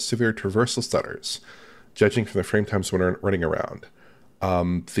have quite severe traversal stutters, judging from the frame times when running around.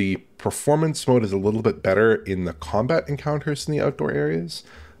 The performance mode is a little bit better in the combat encounters in the outdoor areas,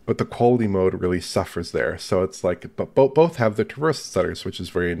 but the quality mode really suffers there. So it's like, but both have the traversal stutters, which is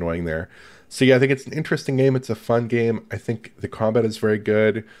very annoying there. So yeah, I think it's an interesting game. It's a fun game. I think the combat is very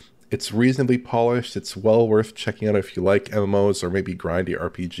good. It's reasonably polished. It's well worth checking out if you like MMOs or maybe grindy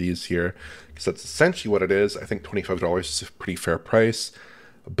RPGs here, because that's essentially what it is. I think $25 is a pretty fair price.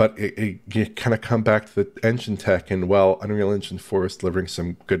 But you kind of come back to the engine tech, and while Unreal Engine 4 is delivering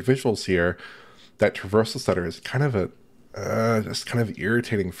some good visuals here, that traversal stutter is kind of just kind of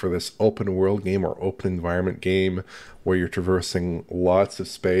irritating for this open world game or open environment game where you're traversing lots of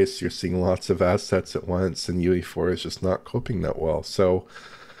space, you're seeing lots of assets at once, and UE4 is just not coping that well. So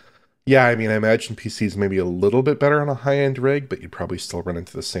yeah, I mean, I imagine PCs maybe a little bit better on a high-end rig, but you'd probably still run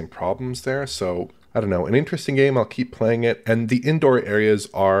into the same problems there. So I don't know, an interesting game. I'll keep playing it. And the indoor areas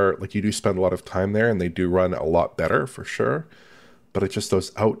are, like, you do spend a lot of time there, and they do run a lot better for sure. But it's just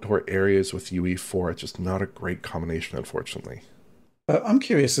those outdoor areas with UE4, it's just not a great combination, unfortunately. I'm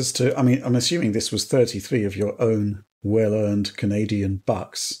curious as to, I mean, I'm assuming this was 33 of your own well-earned Canadian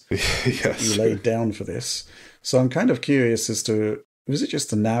bucks Yes. you laid down for this. So I'm kind of curious as to, was it just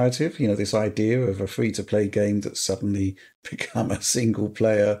the narrative, this idea of a free-to-play game that's suddenly become a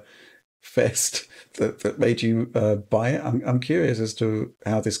single-player fest that made you buy it? I'm curious as to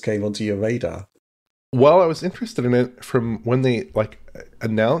how this came onto your radar. Well, I was interested in it from when they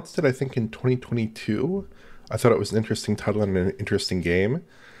announced it, I think in 2022. I thought it was an interesting title and an interesting game.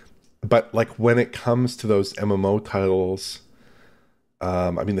 But when it comes to those MMO titles,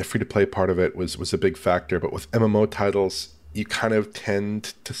 the free-to-play part of it was a big factor. But with MMO titles, you kind of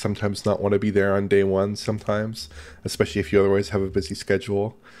tend to sometimes not want to be there on day one sometimes, especially if you otherwise have a busy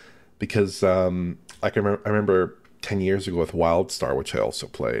schedule. Because I remember 10 years ago with WildStar, which I also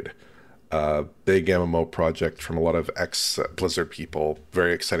played, big MMO project from a lot of ex-Blizzard people,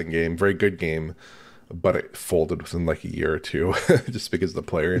 very exciting game, very good game, but it folded within a year or two just because the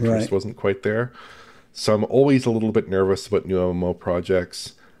player interest wasn't quite there. So I'm always a little bit nervous about new MMO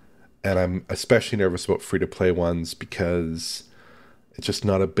projects, and I'm especially nervous about free-to-play ones because it's just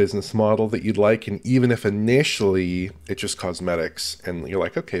not a business model that you'd like. And even if initially it's just cosmetics and you're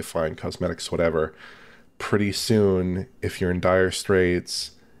like, okay, fine, cosmetics, whatever, pretty soon, if you're in dire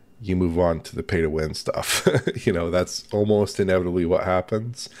straits, you move on to the pay-to-win stuff. That's almost inevitably what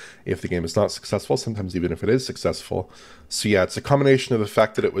happens if the game is not successful, sometimes even if it is successful. So yeah, it's a combination of the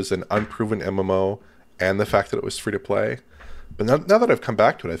fact that it was an unproven MMO and the fact that it was free-to-play. But now that I've come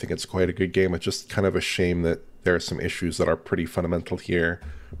back to it, I think it's quite a good game. It's just kind of a shame that there are some issues that are pretty fundamental here.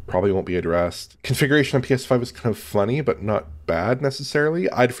 Probably won't be addressed. Configuration on PS5 is kind of funny, but not bad necessarily.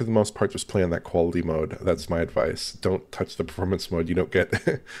 I'd, for the most part, just play on that quality mode. That's my advice. Don't touch the performance mode. You don't get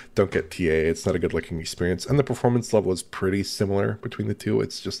TA. It's not a good looking experience. And the performance level is pretty similar between the two.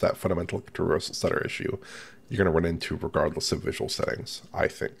 It's just that fundamental traversal stutter issue you're going to run into regardless of visual settings, I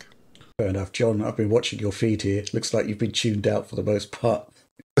think. Fair enough, John. I've been watching your feed here. Looks like you've been tuned out for the most part.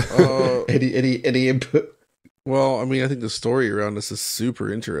 Any input? Well, I think the story around this is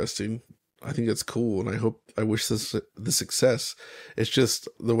super interesting. I think that's cool, and I wish this the success. It's just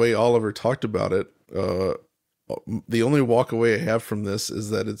the way Oliver talked about it. The only walk away I have from this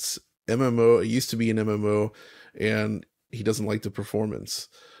is that it's MMO. It used to be an MMO, and he doesn't like the performance.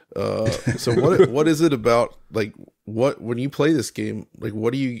 So what is it about, when you play this game,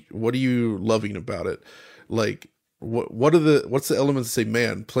 what are you loving about it? What's the elements that say,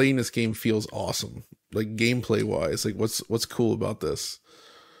 man, playing this game feels awesome, gameplay wise? What's cool about this?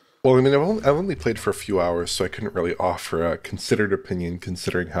 Well, I've only played for a few hours, so I couldn't really offer a considered opinion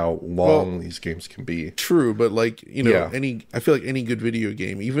considering how long these games can be. True, but I feel like any good video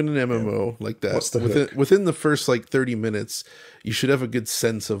game, even an MMO like that, within the first 30 minutes, you should have a good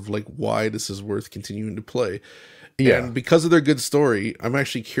sense of why this is worth continuing to play. Yeah. And because of their good story, I'm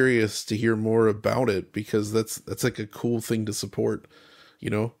actually curious to hear more about it, because that's a cool thing to support,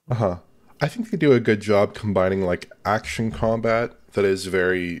 I think they do a good job combining action combat that is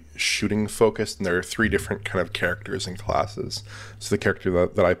very shooting focused, and there are 3 different kind of characters and classes. So the character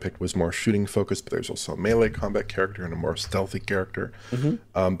that I picked was more shooting focused, but there's also a melee combat character and a more stealthy character.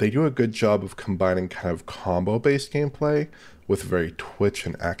 Mm-hmm. They do a good job of combining kind of combo based gameplay with very twitch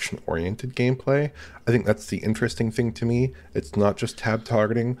and action oriented gameplay. I think that's the interesting thing to me. It's not just tab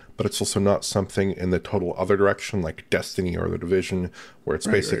targeting, but it's also not something in the total other direction like Destiny or The Division, where it's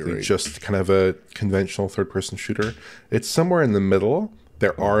basically just kind of a conventional third person shooter. It's somewhere in the middle.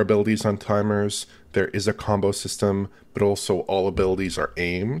 There are abilities on timers, there is a combo system, but also all abilities are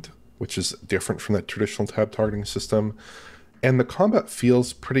aimed, which is different from that traditional tab targeting system. And the combat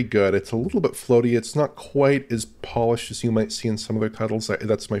feels pretty good. It's a little bit floaty. It's not quite as polished as you might see in some other titles.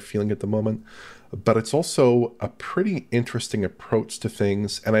 That's my feeling at the moment. But it's also a pretty interesting approach to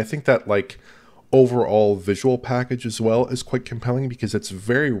things. And I think that overall visual package as well is quite compelling, because it's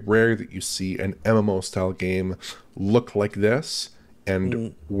very rare that you see an MMO style game look like this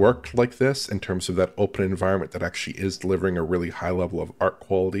and work like this in terms of that open environment that actually is delivering a really high level of art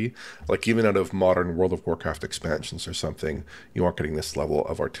quality. Even out of modern World of Warcraft expansions or something, you aren't getting this level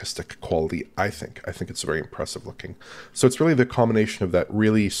of artistic quality, I think. I think it's very impressive looking. So it's really the combination of that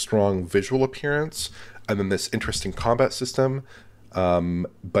really strong visual appearance and then this interesting combat system.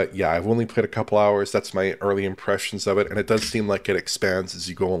 But yeah, I've only played a couple hours. That's my early impressions of it, and it does seem like it expands as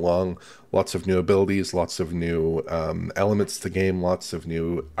you go along. Lots of new abilities, lots of new elements to the game, lots of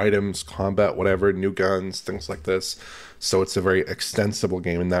new items, combat, whatever, new guns, things like this. So it's a very extensible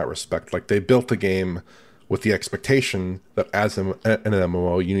game in that respect. They built a game with the expectation that as an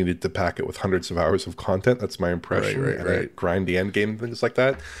MMO, you needed to pack it with hundreds of hours of content. That's my impression. Right. Grind the end game and things like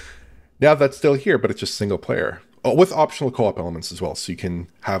that. Now that's still here, but it's just single player. Oh, with optional co-op elements as well, so you can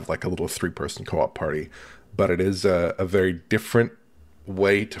have a little 3-person co-op party. but it is a very different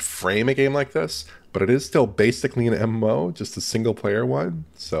way to frame a game like this. But it is still basically an MMO, just a single player one.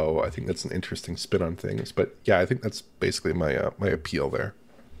 So I think that's an interesting spin on things. But yeah, I think that's basically my my appeal there.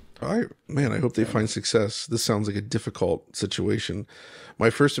 I hope they find success. This sounds like a difficult situation. My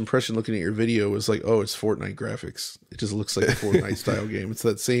first impression looking at your video was like, oh, it's Fortnite graphics. It just looks like a Fortnite style game. It's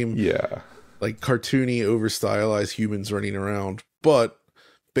that same like cartoony, over stylized humans running around. But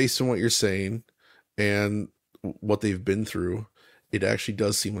based on what you're saying and what they've been through, it actually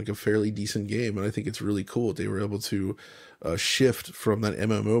does seem like a fairly decent game. And I think it's really cool that they were able to shift from that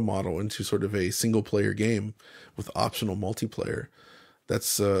MMO model into sort of a single player game with optional multiplayer.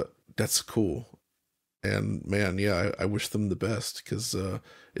 That's cool. And man, yeah, I wish them the best, because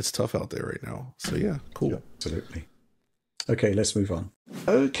it's tough out there right now. So yeah, cool. Yeah, absolutely. Okay, let's move on.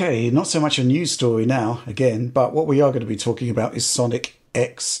 Okay, not so much a news story now, again, but what we are going to be talking about is Sonic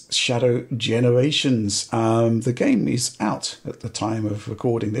X Shadow Generations. The game is out at the time of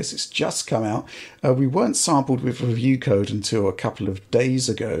recording this. It's just come out. We weren't sampled with review code until a couple of days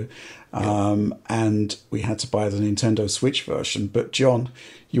ago, and we had to buy the Nintendo Switch version. But John,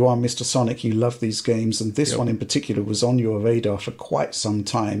 you are Mr. Sonic. You love these games, and this one in particular was on your radar for quite some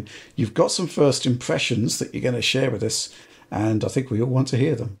time. You've got some first impressions that you're going to share with us, and I think we all want to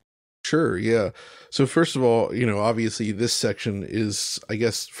hear them. Sure, yeah. So first of all, obviously this section is, I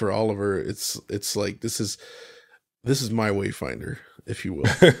guess, for Oliver, it's like this is my Wayfinder, if you will.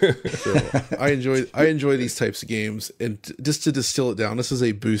 So I enjoy these types of games, and just to distill it down, this is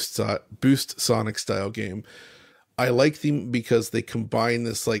a boost Sonic style game. I like them because they combine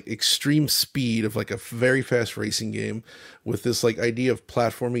this like extreme speed of like a very fast racing game with this like idea of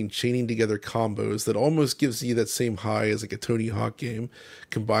platforming, chaining together combos that almost gives you that same high as like a Tony Hawk game,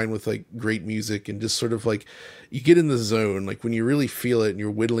 combined with like great music and just sort of like you get in the zone. Like when you really feel it and you're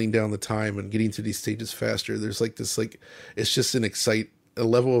whittling down the time and getting through these stages faster, there's like this, like, it's just a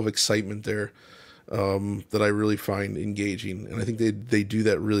level of excitement there that I really find engaging. And I think they do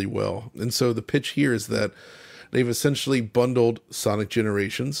that really well. And so the pitch here is that they've essentially bundled Sonic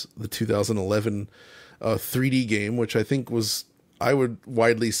Generations, the 2011 3D game, which I think I would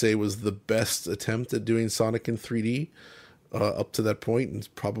widely say was the best attempt at doing Sonic in 3D up to that point, and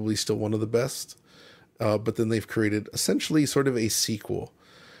probably still one of the best. But then they've created essentially sort of a sequel.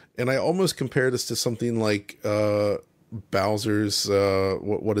 And I almost compare this to something like Bowser's,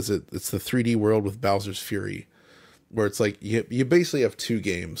 what is it? It's the 3D world with Bowser's Fury, where it's like you basically have two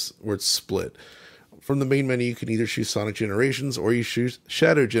games where it's split. From the main menu, you can either choose Sonic Generations or you choose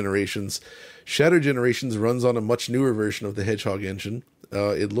Shadow Generations. Shadow Generations runs on a much newer version of the Hedgehog engine.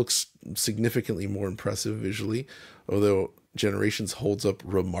 It looks significantly more impressive visually, although Generations holds up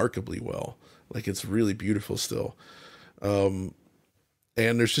remarkably well. Like, it's really beautiful still. And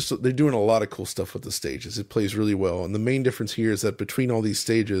they're doing a lot of cool stuff with the stages. It plays really well. And the main difference here is that between all these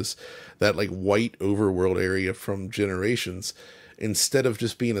stages, that like white overworld area from Generations, instead of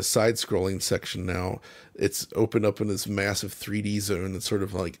just being a side-scrolling section now, it's opened up in this massive 3D zone that sort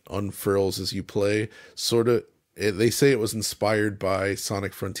of like unfurls as you play. They say it was inspired by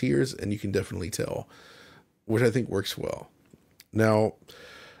Sonic Frontiers, and you can definitely tell, which I think works well. Now,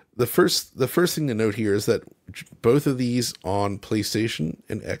 the first thing to note here is that both of these on PlayStation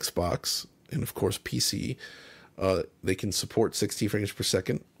and Xbox, and of course PC, they can support 60 frames per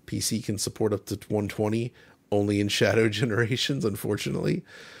second. PC can support up to 120. Only in Shadow Generations, unfortunately.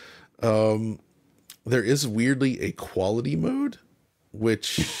 There is weirdly a quality mode,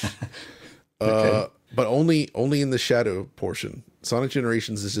 which, but only in the Shadow portion. Sonic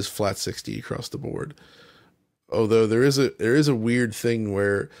Generations is just flat 60 across the board. Although there is a weird thing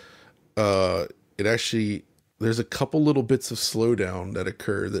where there's a couple little bits of slowdown that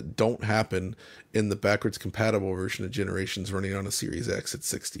occur that don't happen in the backwards compatible version of Generations running on a Series X at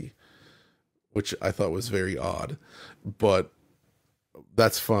 60. Which I thought was very odd, but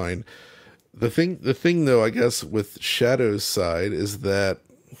that's fine. The thing though, I guess, with Shadow's side is that,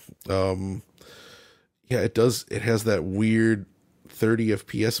 it has that weird 30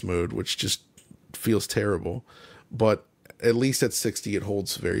 FPS mode, which just feels terrible, but at least at 60, it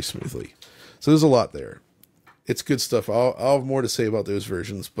holds very smoothly. So there's a lot there. It's good stuff. I'll have more to say about those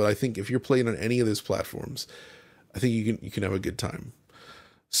versions, but I think if you're playing on any of those platforms, I think you can have a good time.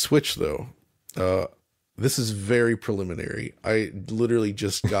 Switch though. This is very preliminary. I literally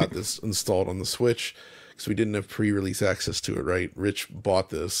just got this installed on the Switch because we didn't have pre-release access to it, right? Rich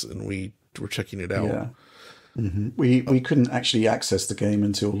bought this and we were checking it out. Yeah. Mm-hmm. We couldn't actually access the game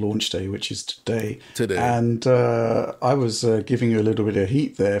until launch day, which is today. And I was giving you a little bit of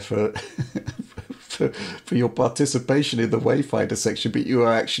heat there for for your participation in the Wayfinder section, but you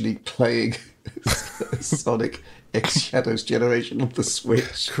are actually playing Sonic X Shadows generation of the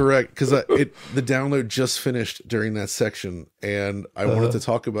Switch. Correct, because the download just finished during that section, and I wanted to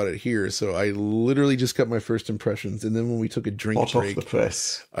talk about it here. So I literally just got my first impressions, and then when we took a drink Hot break, off the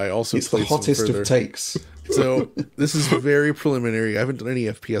press. I also It's the played some hottest further. of takes. So this is very preliminary. I haven't done any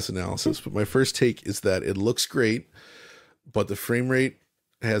FPS analysis, but my first take is that it looks great, but the frame rate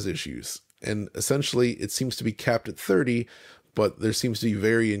has issues. And essentially, it seems to be capped at 30, but there seems to be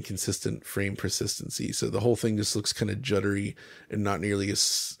very inconsistent frame persistency. So the whole thing just looks kind of juddery and not nearly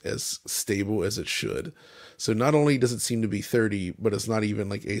as stable as it should. So not only does it seem to be 30, but it's not even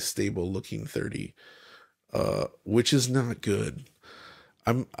like a stable looking 30, which is not good.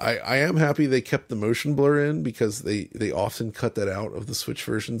 I am happy they kept the motion blur in, because they often cut that out of the Switch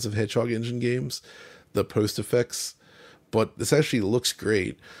versions of Hedgehog Engine games, the post effects, but this actually looks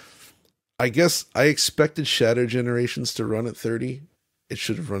great. I guess I expected Shadow Generations to run at 30. It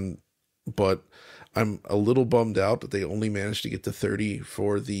should have run, but I'm a little bummed out that they only managed to get to 30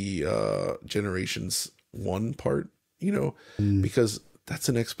 for the Generations 1 part, because that's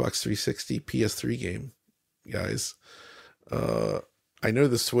an Xbox 360 PS3 game, guys. I know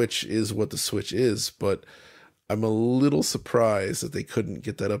the Switch is what the Switch is, but I'm a little surprised that they couldn't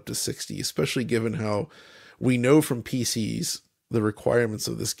get that up to 60, especially given how we know from PCs the requirements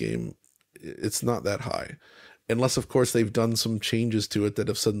of this game. It's not that high, unless of course they've done some changes to it that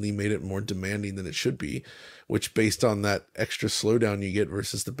have suddenly made it more demanding than it should be, which, based on that extra slowdown you get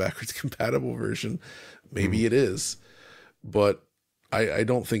versus the backwards compatible version, maybe it is. But I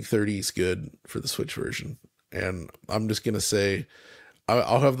don't think 30 is good for the Switch version. And I'm just going to say,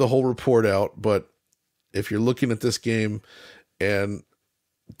 I'll have the whole report out, but if you're looking at this game, and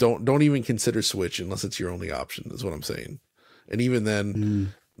don't even consider Switch unless it's your only option, is what I'm saying. And even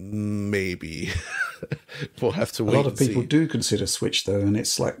then, maybe we'll have to wait. A lot of people do consider Switch, though, and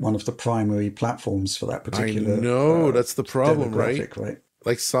it's like one of the primary platforms for that particular. I know, that's the problem, right? Right?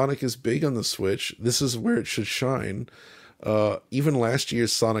 Like, Sonic is big on the Switch. This is where it should shine. Even last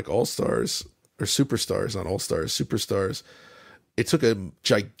year's Sonic All-Stars, or Superstars, not All-Stars, Superstars, it took a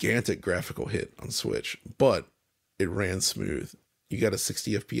gigantic graphical hit on Switch, but it ran smooth. You got a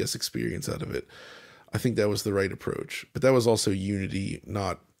 60 FPS experience out of it. I think that was the right approach. But that was also Unity,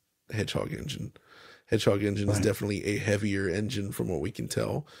 not Hedgehog Engine. Hedgehog Engine is definitely a heavier engine from what we can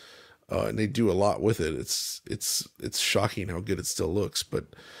tell. And they do a lot with it. It's shocking how good it still looks, but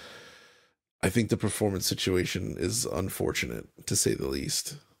I think the performance situation is unfortunate, to say the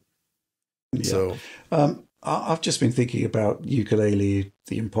least. Yeah. So I've just been thinking about Yooka-Laylee,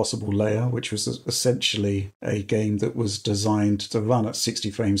 The Impossible Layer, which was essentially a game that was designed to run at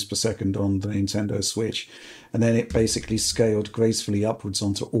 60 frames per second on the Nintendo Switch. And then it basically scaled gracefully upwards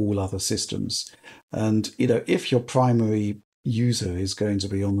onto all other systems. And, if your primary user is going to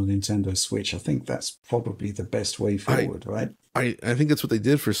be on the Nintendo Switch, I think that's probably the best way forward, right? I think that's what they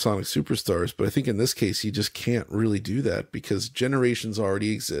did for Sonic Superstars, but I think in this case, you just can't really do that because Generations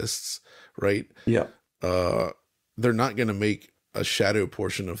already exists, right? Yeah. They're not going to make a shadow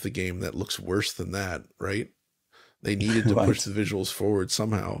portion of the game that looks worse than that, right? They needed to push the visuals forward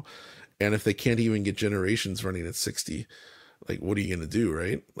somehow. And if they can't even get Generations running at 60, like, what are you going to do,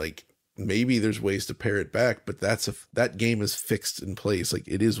 right? Like, maybe there's ways to pare it back, but that game is fixed in place. Like,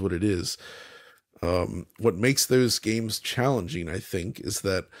 it is what it is. What makes those games challenging, I think, is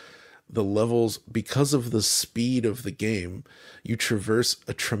that the levels, because of the speed of the game, you traverse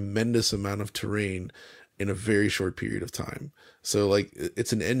a tremendous amount of terrain in a very short period of time. So, like,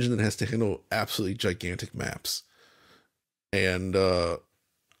 it's an engine that has to handle absolutely gigantic maps. And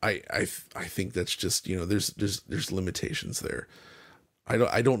I think that's just, there's limitations there.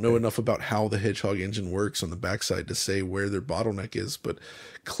 I don't know enough about how the Hedgehog engine works on the backside to say where their bottleneck is, but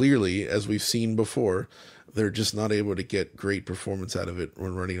clearly, as we've seen before, they're just not able to get great performance out of it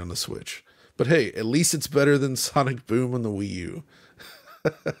when running on the Switch. But hey, at least it's better than Sonic Boom on the Wii U.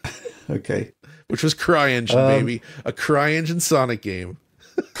 Okay. Which was CryEngine, baby. A CryEngine Sonic game.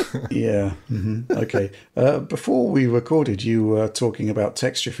 Yeah. Mm-hmm. Okay. Before we recorded, you were talking about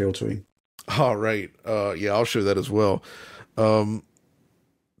texture filtering. Oh, right. Yeah, I'll show that as well.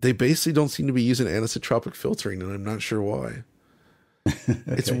 They basically don't seem to be using anisotropic filtering, and I'm not sure why. Okay.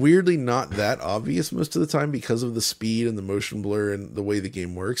 It's weirdly not that obvious most of the time because of the speed and the motion blur and the way the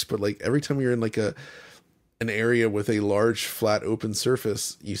game works. But like every time you're in like an area with a large flat open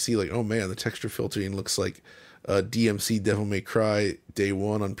surface, you see like, oh man, the texture filtering looks like DMC Devil May Cry Day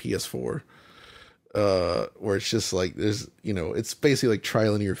 1 on PS4, where it's just like there's it's basically like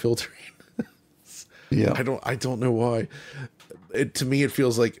trilinear filtering. Yeah, I don't know why. To me it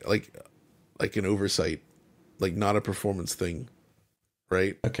feels like an oversight, like not a performance thing.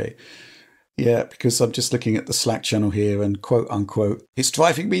 Right. Okay. Yeah, because I'm just looking at the Slack channel here and quote unquote, it's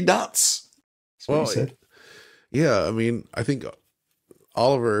driving me nuts. That's what he said. Yeah, I mean, I think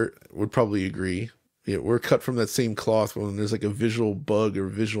Oliver would probably agree. Yeah, we're cut from that same cloth. When there's like a visual bug or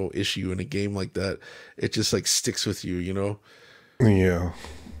visual issue in a game like that, it just like sticks with you, you know? Yeah.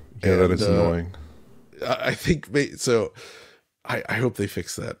 Yeah, that is annoying. I think so. I hope they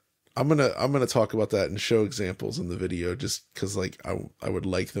fix that. I'm gonna talk about that and show examples in the video, just because like I would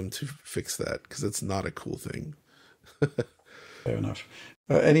like them to fix that, because it's not a cool thing. Fair enough.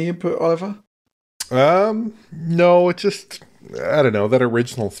 Any input, Oliver? No, it just, I don't know. That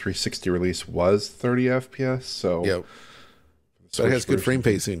original 360 release was 30 FPS, so yeah, so it has good frame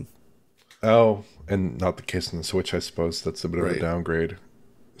pacing. Oh, and not the case on the Switch, I suppose. That's a bit of a downgrade.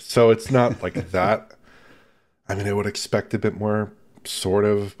 So it's not like that. I mean, I would expect a bit more, sort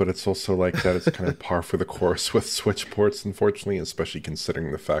of, but it's also like that. It's kind of par for the course with Switch ports, unfortunately, especially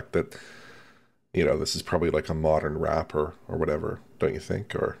considering the fact that, you know, this is probably like a modern wrap or whatever, don't you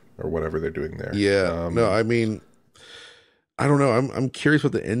think? Or whatever they're doing there. Yeah. No, I mean, I don't know. I'm curious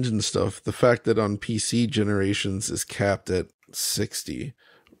about the engine stuff. The fact that on PC generations is capped at 60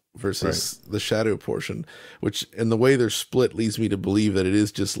 versus the Shadow portion, which, and the way they're split leads me to believe that it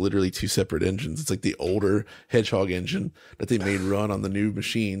is just literally two separate engines. It's like the older Hedgehog engine that they made run on the new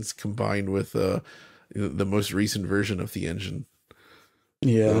machines combined with the most recent version of the engine.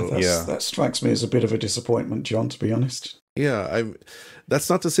 Yeah, that strikes me as a bit of a disappointment, John, to be honest. Yeah, that's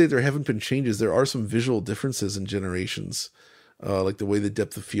not to say there haven't been changes. There are some visual differences in generations, like the way the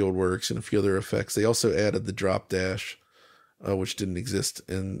depth of field works and a few other effects. They also added the drop dash, which didn't exist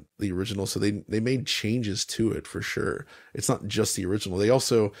in the original. So they made changes to it for sure. It's not just the original. They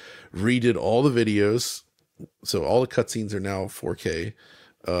also redid all the videos. So all the cutscenes are now 4K.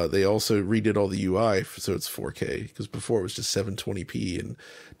 They also redid all the UI, so it's 4K, because before it was just 720p and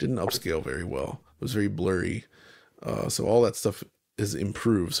didn't upscale very well. It was very blurry. So all that stuff is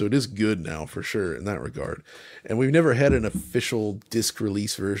improved. So it is good now for sure in that regard. And we've never had an official disc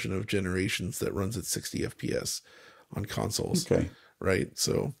release version of Generations that runs at 60 FPS on consoles. Okay. Right.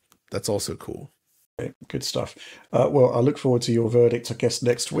 So that's also cool. Okay, good stuff. Well, I look forward to your verdict, I guess,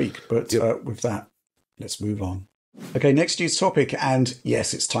 next week. But with that, let's move on. Okay, next news topic, and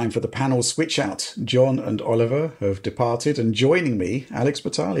yes, it's time for the panel switch out. John and Oliver have departed, and joining me, Alex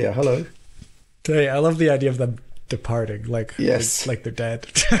Battaglia. Hello. Hey, I love the idea of them departing, like like they're dead.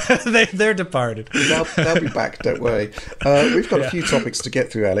 they're departed. They'll be back, don't worry. We've got a few topics to get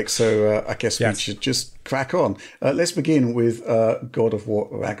through, Alex, so I guess we should just crack on. Let's begin with God of War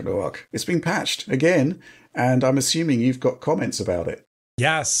Ragnarok. It's been patched again, and I'm assuming you've got comments about it.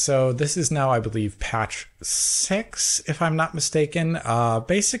 Yeah, so this is now, I believe, patch 6, if I'm not mistaken.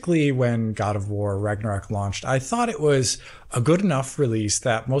 Basically, when God of War Ragnarok launched, I thought it was a good enough release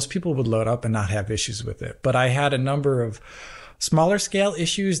that most people would load up and not have issues with it. But I had a number of smaller scale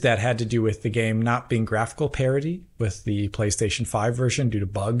issues that had to do with the game not being graphical parity with the PlayStation 5 version due to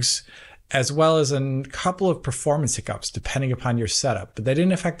bugs, as well as a couple of performance hiccups depending upon your setup. But they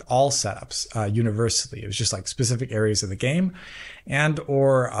didn't affect all setups universally. It was just like specific areas of the game and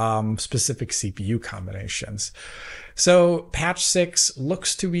or specific CPU combinations. So patch 6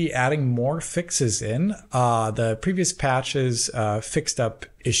 looks to be adding more fixes in. The previous patches fixed up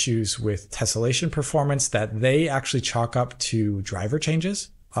issues with tessellation performance that they actually chalk up to driver changes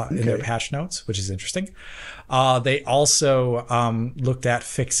in their patch notes, which is interesting. They also looked at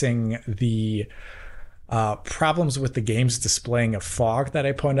fixing the problems with the game's displaying of fog that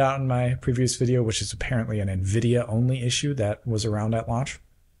I pointed out in my previous video, which is apparently an NVIDIA only issue that was around at launch.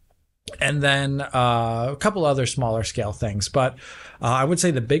 And then a couple other smaller scale things. But I would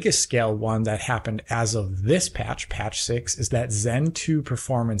say the biggest scale one that happened as of this patch, patch 6, is that Zen 2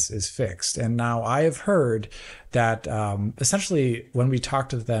 performance is fixed. And now I have heard that essentially when we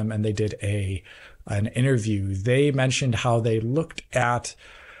talked to them and they did an interview, they mentioned how they looked at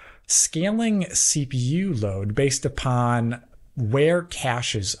scaling CPU load based upon where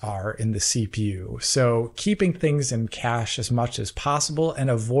caches are in the CPU. So keeping things in cache as much as possible and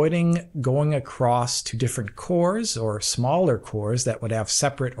avoiding going across to different cores or smaller cores that would have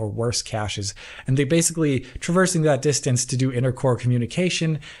separate or worse caches. And they basically traversing that distance to do intercore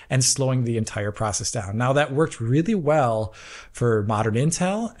communication and slowing the entire process down. Now that worked really well for modern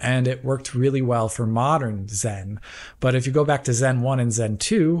Intel and it worked really well for modern Zen. But if you go back to Zen 1 and Zen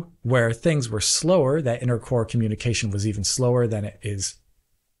 2, where things were slower, that intercore communication was even slower than it is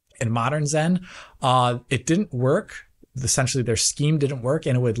in modern Zen, it didn't work. Essentially, their scheme didn't work,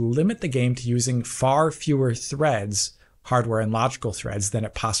 and it would limit the game to using far fewer threads hardware and logical threads than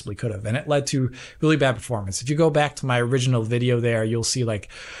it possibly could have. And it led to really bad performance. If you go back to my original video there, you'll see like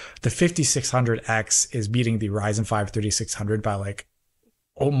the 5600X is beating the Ryzen 5 3600 by like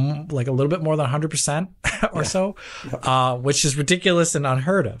a little bit more than 100% or so, which is ridiculous and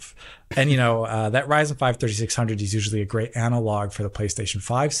unheard of. And, that Ryzen 5 3600 is usually a great analog for the PlayStation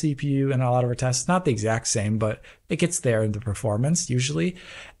 5 CPU in a lot of our tests. Not the exact same, but it gets there in the performance usually.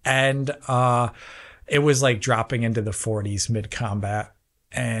 And it was like dropping into the 40s mid-combat,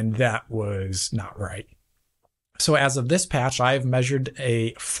 and that was not right. So as of this patch, I've measured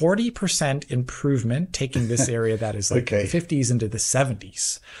a 40% improvement, taking this area that is like the 50s into the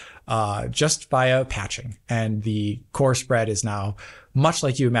 70s, just via patching. And the core spread is now much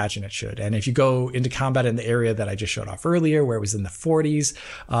like you imagine it should. And if you go into combat in the area that I just showed off earlier, where it was in the 40s,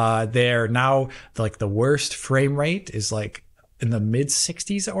 there now like the worst frame rate is like in the mid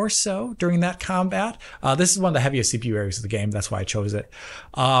 60s or so during that combat. This is one of the heaviest CPU areas of the game. That's why I chose it.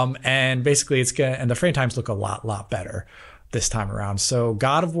 And basically and the frame times look a lot better this time around. So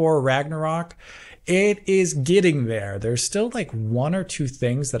God of War Ragnarok, it is getting there. There's still like one or two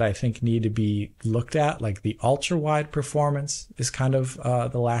things that I think need to be looked at. Like the ultra wide performance is kind of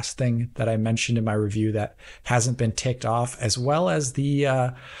the last thing that I mentioned in my review that hasn't been ticked off, as well as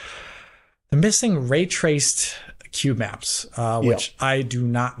the missing ray traced cube maps, which I do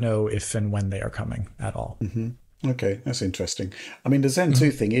not know if and when they are coming at all. Okay, that's interesting. I mean, the Zen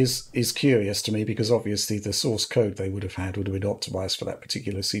 2 thing is curious to me, because obviously the source code they would have been optimized for that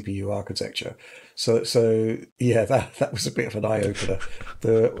particular CPU architecture. So yeah, that was a bit of an eye-opener.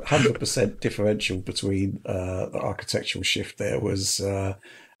 The 100% differential between the architectural shift there was,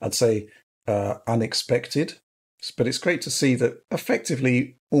 I'd say, unexpected. But it's great to see that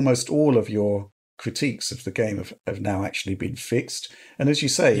effectively almost all of your critiques of the game have now actually been fixed. And as you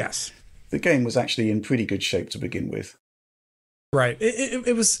say, yes, the game was actually in pretty good shape to begin with. Right.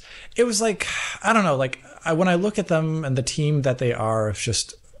 It was like, I don't know, like when I look at them and the team that they are, of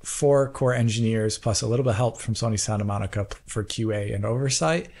just 4 core engineers plus a little bit of help from Sony Santa Monica for QA and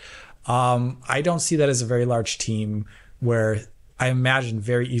oversight, I don't see that as a very large team where I imagine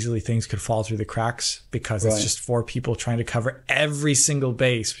very easily things could fall through the cracks, because it's just 4 people trying to cover every single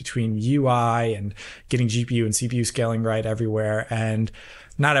base between UI and getting GPU and CPU scaling right everywhere. And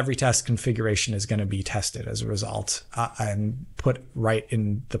not every test configuration is going to be tested as a result and put right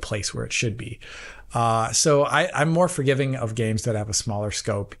in the place where it should be. So I'm more forgiving of games that have a smaller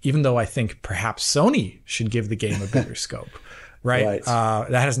scope, even though I think perhaps Sony should give the game a bigger scope. Right. That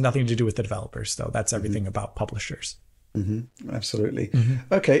has nothing to do with the developers, though. That's everything about publishers. Absolutely.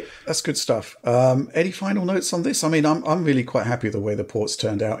 Okay, that's good stuff. Any final notes on this? I mean, I'm really quite happy with the way the ports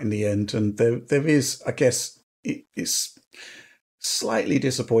turned out in the end, and there is, I guess, it's slightly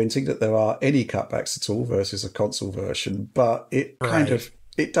disappointing that there are any cutbacks at all versus a console version, but it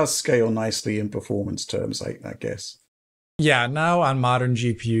it does scale nicely in performance terms, I guess. Yeah, now on modern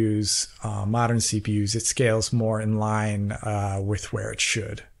GPUs, modern CPUs, it scales more in line with where it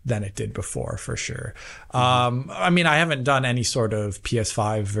should than it did before, for sure. I mean, I haven't done any sort of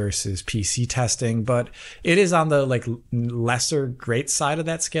PS5 versus PC testing, but it is on the like lesser great side of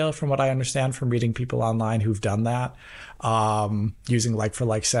that scale, from what I understand from reading people online who've done that, using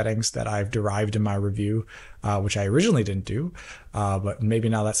like-for-like settings that I've derived in my review, which I originally didn't do, but maybe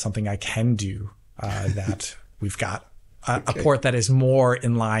now that's something I can do, that we've got a port that is more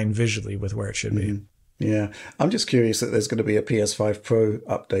in line visually with where it should be. Yeah, I'm just curious that there's going to be a PS5 Pro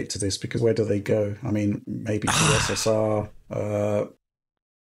update to this, because where do they go? I mean, maybe to SSR,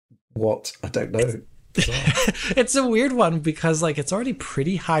 what? I don't know. It's a weird one, because like it's already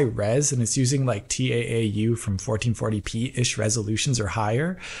pretty high res and it's using like TAAU from 1440p-ish resolutions or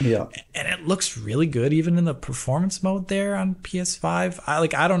higher. Yeah. And it looks really good even in the performance mode there on PS5.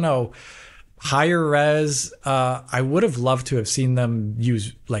 I don't know. Higher res, I would have loved to have seen them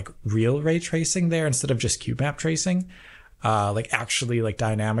use like real ray tracing there instead of just cube map tracing, like actually like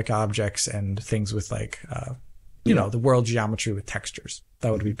dynamic objects and things with like, you know, the world geometry with textures.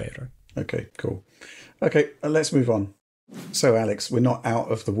 That would be better. Okay, cool. Okay, let's move on. So, Alex, we're not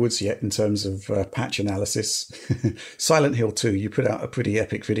out of the woods yet in terms of patch analysis. Silent Hill 2, you put out a pretty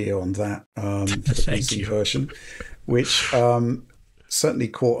epic video on that for the PC version, which certainly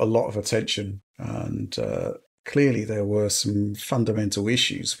caught a lot of attention, and clearly there were some fundamental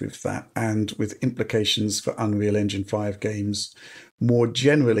issues with that and with implications for Unreal Engine 5 games more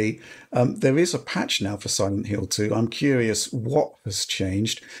generally. There is a patch now for Silent Hill 2. I'm curious what has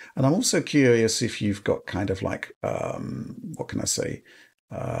changed, and I'm also curious if you've got kind of like, what can I say,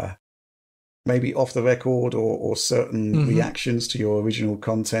 maybe off the record or certain reactions to your original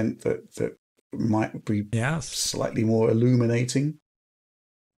content that might be Yes. slightly more illuminating.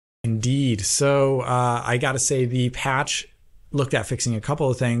 Indeed. So I got to say the patch looked at fixing a couple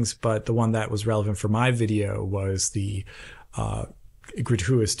of things, but the one that was relevant for my video was the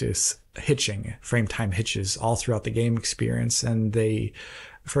gratuitous hitching, frame time hitches all throughout the game experience. And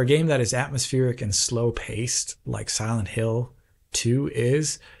for a game that is atmospheric and slow paced, like Silent Hill 2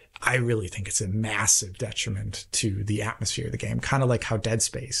 is, I really think it's a massive detriment to the atmosphere of the game, kind of like how Dead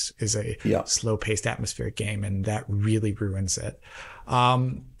Space is a slow paced atmospheric game, and that really ruins it.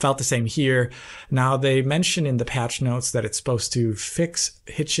 Felt the same here. Now, they mention in the patch notes that it's supposed to fix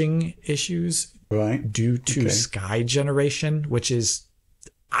hitching issues due to sky generation, which is,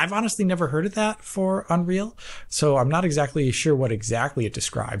 I've honestly never heard of that for Unreal, so I'm not exactly sure what exactly it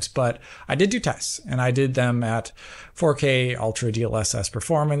describes, but I did do tests, and I did them at 4K Ultra DLSS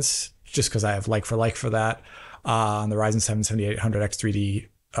performance, just because I have like for that, on the Ryzen 7 7800 X3D,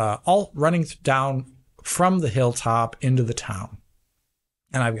 all running down from the hilltop into the town.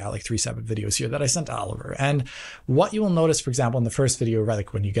 And I've got like 3 separate videos here that I sent to Oliver. And what you will notice, for example, in the first video, right,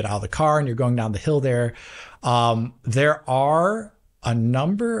 like when you get out of the car and you're going down the hill there are a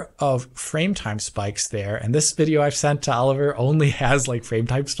number of frame time spikes there. And this video I've sent to Oliver only has like frame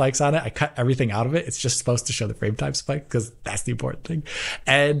time spikes on it. I cut everything out of it. It's just supposed to show the frame time spike because that's the important thing.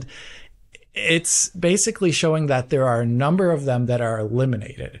 And it's basically showing that there are a number of them that are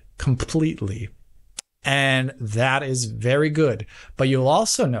eliminated completely. And that is very good. But you'll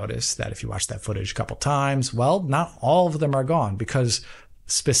also notice that if you watch that footage a couple times, well, not all of them are gone, because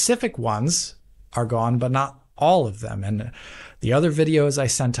specific ones are gone, but not all of them. And the other videos I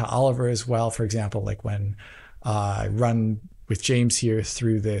sent to Oliver as well, for example, like when I run with James here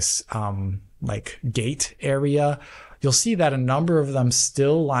through this like gate area, you'll see that a number of them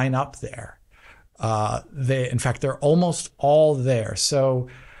still line up there. In fact, they're almost all there. So,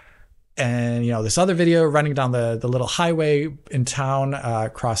 and, you know, this other video running down the little highway in town,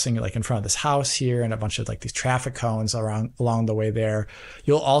 crossing like in front of this house here and a bunch of like these traffic cones along the way there,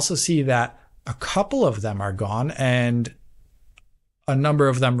 you'll also see that a couple of them are gone and a number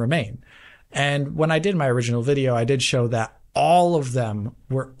of them remain. And when I did my original video, I did show that all of them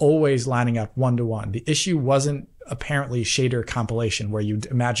were always lining up 1-to-1. The issue wasn't apparently shader compilation, where you'd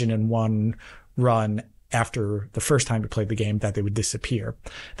imagine in one run after the first time you played the game that they would disappear.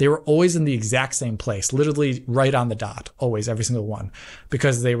 They were always in the exact same place, literally right on the dot, always, every single one,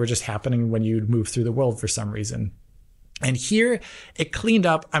 because they were just happening when you'd move through the world for some reason. And here it cleaned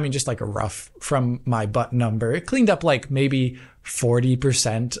up, I mean, just like a rough from my butt number, it cleaned up like maybe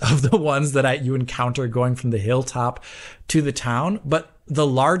 40% of the ones that you encounter going from the hilltop to the town. But the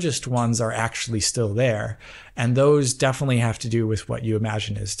largest ones are actually still there. And those definitely have to do with what you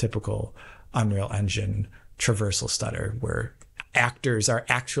imagine is typical Unreal Engine traversal stutter, where actors are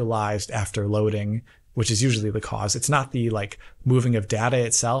actualized after loading, which is usually the cause. It's not the like moving of data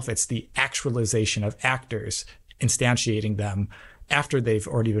itself. It's the actualization of actors, instantiating them after they've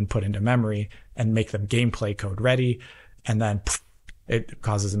already been put into memory and make them gameplay code ready. And then it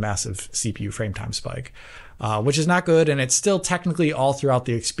causes a massive CPU frame time spike, which is not good. And it's still technically all throughout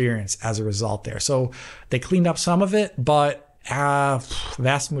the experience as a result there. So they cleaned up some of it, but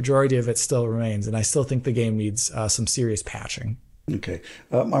vast majority of it still remains. And I still think the game needs some serious patching. Okay.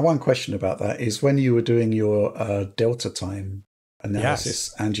 My one question about that is, when you were doing your delta time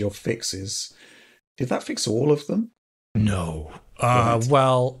analysis and your fixes, did that fix all of them? No. Right.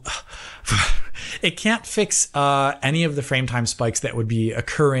 Well, it can't fix any of the frame time spikes that would be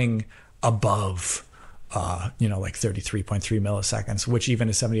occurring above, like 33.3 milliseconds, which even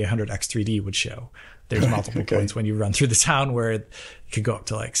a 7800 X3D would show. There's multiple points when you run through the town where it could go up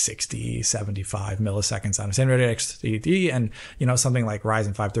to like 60, 75 milliseconds on a 7800 X3D, and something like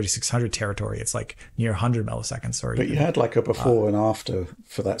Ryzen 5 3600 territory, it's like near 100 milliseconds. But you had like a before and after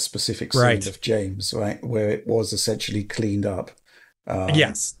for that specific scene of James, right, where it was essentially cleaned up.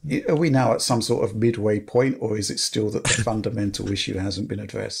 Yes. Are we now at some sort of midway point, or is it still that the fundamental issue hasn't been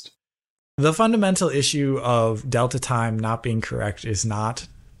addressed? The fundamental issue of delta time not being correct is not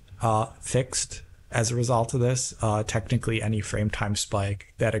fixed as a result of this. Technically, any frame time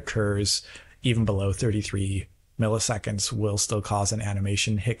spike that occurs even below 33 milliseconds will still cause an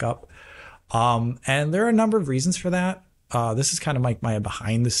animation hiccup. And there are a number of reasons for that. This is kind of like my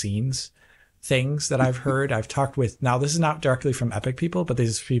behind the scenes things that I've heard. I've talked with, now this is not directly from Epic people, but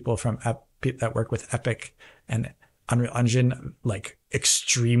these are people from that work with Epic and Unreal Engine, like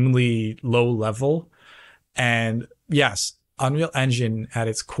extremely low level. And yes, Unreal Engine at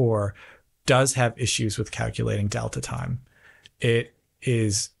its core does have issues with calculating delta time. It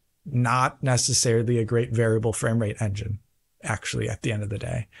is not necessarily a great variable frame rate engine, actually, at the end of the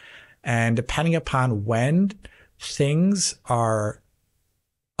day. And depending upon when things are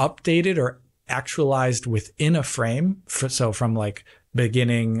updated or actualized within a frame, so from like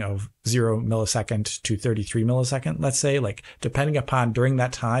beginning of 0 millisecond to 33 millisecond, let's say, like depending upon during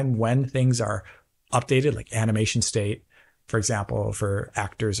that time when things are updated, like animation state, for example, for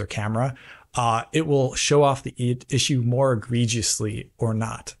actors or camera, it will show off the issue more egregiously or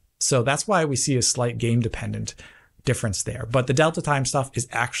not. So that's why we see a slight game dependent difference there. But the delta time stuff is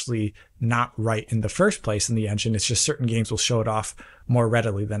actually not right in the first place in the engine. It's just certain games will show it off more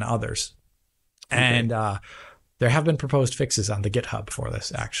readily than others. Okay. And there have been proposed fixes on the GitHub for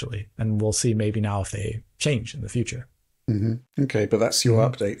this, actually. And we'll see maybe now if they change in the future. Mm-hmm. Okay, but that's your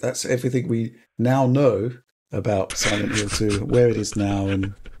update. That's everything we now know about Silent Hill 2, where it is now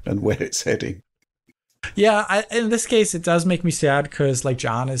and where it's heading. Yeah, in this case, it does make me sad because, like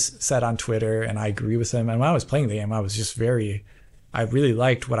John has said on Twitter, and I agree with him. And when I was playing the game, I was just I really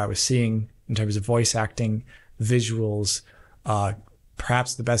liked what I was seeing in terms of voice acting, visuals,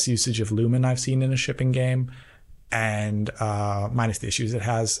 perhaps the best usage of Lumen I've seen in a shipping game, and minus the issues it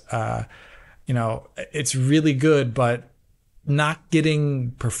has. It's really good, but not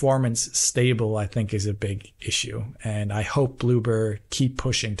getting performance stable, I think, is a big issue. And I hope Bloober keep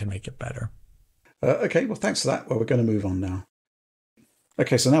pushing to make it better. Okay, well, thanks for that. Well, we're going to move on now.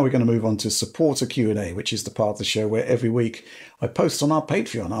 Okay, so now we're going to move on to Supporter Q&A, which is the part of the show where every week I post on our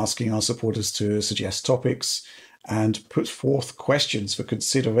Patreon asking our supporters to suggest topics and put forth questions for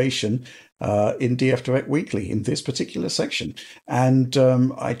consideration in DF Direct Weekly in this particular section. And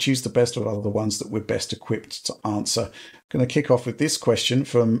I choose the best of all the ones that we're best equipped to answer. I'm going to kick off with this question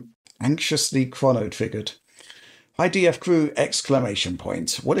from Anxiously Chronoed Figured. Hi DF crew, exclamation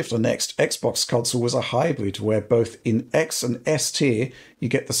point. What if the next Xbox console was a hybrid where both in X and S tier you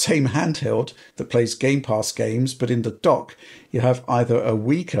get the same handheld that plays Game Pass games, but in the dock you have either a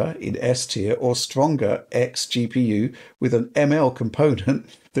weaker in S tier or stronger X GPU with an ML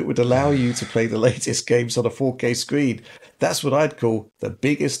component that would allow you to play the latest games on a 4K screen? That's what I'd call the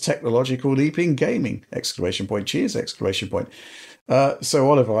biggest technological leap in gaming! Exclamation point. Cheers! Exclamation point. So,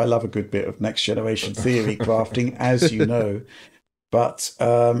 Oliver, I love a good bit of next generation theory crafting, as you know, but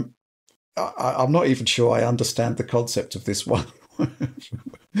I'm not even sure I understand the concept of this one.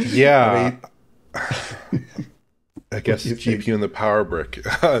 Yeah. I guess GPU and the power brick.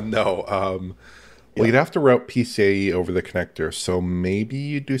 No. Well, you'd have to route PCIe over the connector, so maybe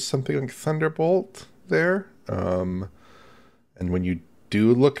you do something like Thunderbolt there. And when you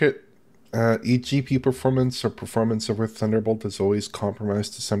do look at eGPU performance or performance over Thunderbolt is always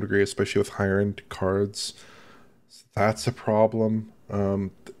compromised to some degree, especially with higher end cards. So that's a problem.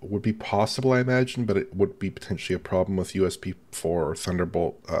 Would be possible, I imagine, but it would be potentially a problem with USB 4 or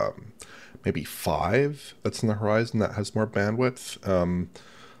Thunderbolt, maybe 5 that's in the horizon that has more bandwidth.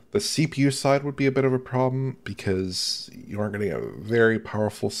 The CPU side would be a bit of a problem because you aren't getting a very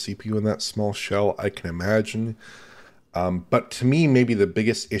powerful CPU in that small shell, I can imagine. But to me, maybe the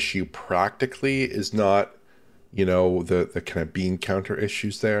biggest issue practically is not, the kind of bean counter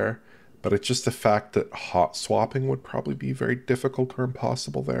issues there, but it's just the fact that hot swapping would probably be very difficult or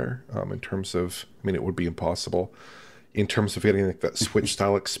impossible there. In terms of, it would be impossible in terms of getting like that Switch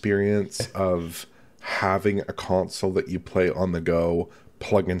style experience of having a console that you play on the go,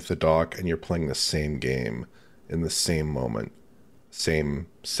 plug into the dock, and you're playing the same game in the same moment, same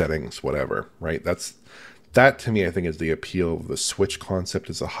settings, whatever, right? That, to me, I think is the appeal of the Switch concept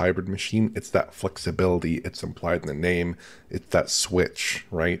as a hybrid machine. It's that flexibility. It's implied in the name. It's that switch,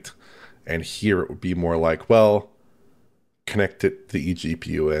 right? And here it would be more like, well, connect it the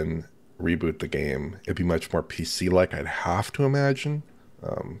eGPU in, reboot the game. It'd be much more PC-like, I'd have to imagine.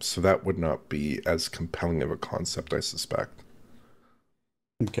 So that would not be as compelling of a concept, I suspect.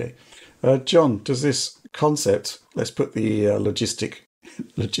 Okay. John, does this concept, let's put the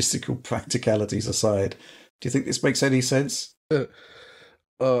logistical practicalities aside, do you think this makes any sense?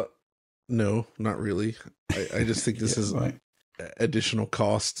 No, not really. I just think this is right. Additional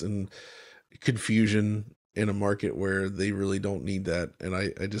costs and confusion in a market where they really don't need that. And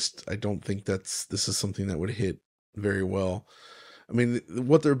I don't think this is something that would hit very well.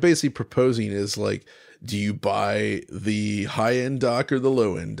 What they're basically proposing is like, do you buy the high end dock or the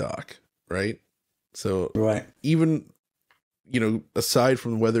low end dock? Right. So right. Even, aside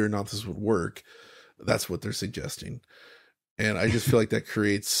from whether or not this would work, that's what they're suggesting. And I just feel like that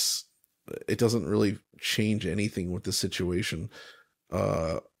it doesn't really change anything with the situation.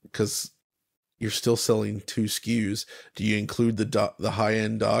 Because you're still selling 2 SKUs. Do you include the high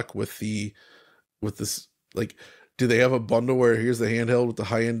end dock with this, like, do they have a bundle where here's the handheld with the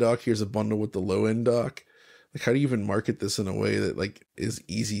high end dock, here's a bundle with the low end dock? Like, how do you even market this in a way that like is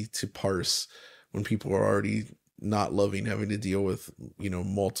easy to parse when people are already not loving having to deal with,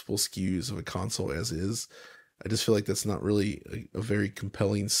 multiple SKUs of a console as is? I just feel like that's not really a very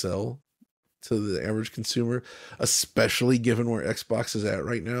compelling sell to the average consumer, especially given where Xbox is at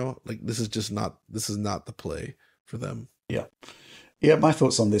right now. Like, this is not the play for them. Yeah. Yeah, my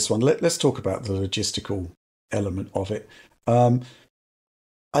thoughts on this one. Let's talk about the logistical element of it.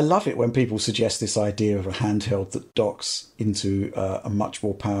 I love it when people suggest this idea of a handheld that docks into a much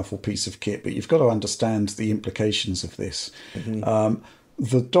more powerful piece of kit, but you've got to understand the implications of this. Mm-hmm.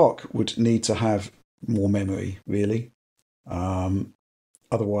 The dock would need to have more memory, really.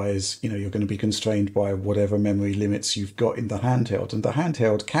 Otherwise, you're going to be constrained by whatever memory limits you've got in the handheld. And the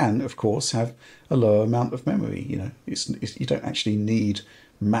handheld can, of course, have a lower amount of memory. You don't actually need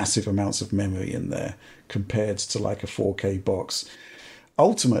massive amounts of memory in there compared to like a 4K box.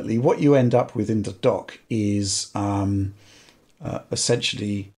 Ultimately, what you end up with in the dock is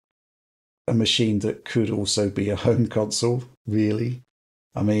essentially a machine that could also be a home console, really.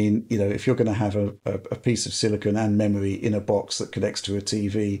 I mean, if you're going to have a piece of silicon and memory in a box that connects to a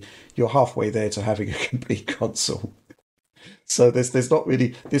TV, you're halfway there to having a complete console. So there's not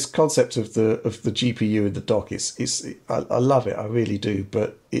really this concept of the GPU in the dock. I love it, I really do,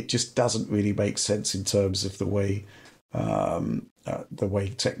 but it just doesn't really make sense in terms of the way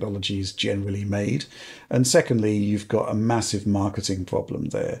technology is generally made. And secondly, you've got a massive marketing problem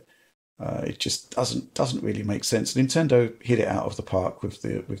there. It just doesn't really make sense. Nintendo hit it out of the park with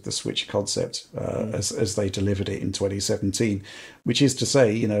the Switch concept as they delivered it in 2017, which is to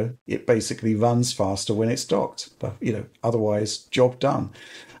say, it basically runs faster when it's docked. But otherwise, job done.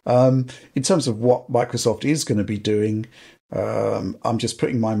 In terms of what Microsoft is going to be doing, I'm just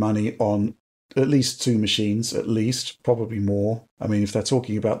putting my money on at least 2 machines, at least, probably more. I mean, if they're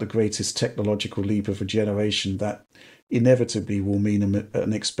talking about the greatest technological leap of a generation, that inevitably will mean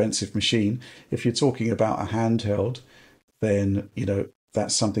an expensive machine. If you're talking about a handheld, then,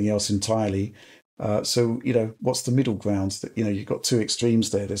 that's something else entirely. So, what's the middle ground? That you've got 2 extremes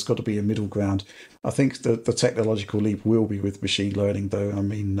there. There's got to be a middle ground. I think the technological leap will be with machine learning, though. I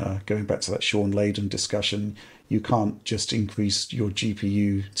mean, going back to that Shawn Layden discussion, you can't just increase your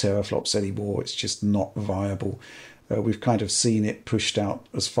GPU teraflops anymore. It's just not viable. We've kind of seen it pushed out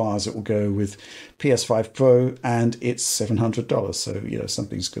as far as it will go with PS5 Pro, and it's $700. So,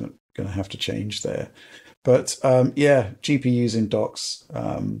 something's going to have to change there. But GPUs in docks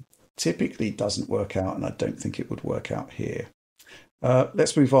typically doesn't work out, and I don't think it would work out here.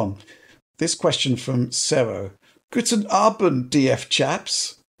 Let's move on. This question from Sero. Guten Abend, DF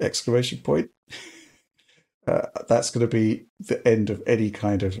chaps! Exclamation point. That's going to be the end of any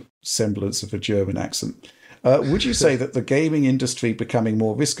kind of semblance of a German accent. Would you say that the gaming industry becoming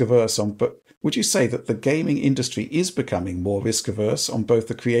more risk-averse would you say that the gaming industry is becoming more risk-averse on both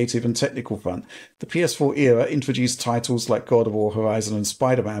the creative and technical front? The PS4 era introduced titles like God of War, Horizon and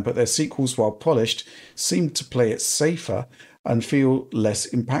Spider-Man, but their sequels, while polished, seemed to play it safer and feel less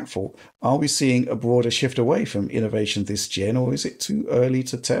impactful. Are we seeing a broader shift away from innovation this gen, or is it too early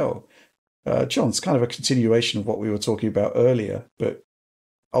to tell? John, it's kind of a continuation of what we were talking about earlier, but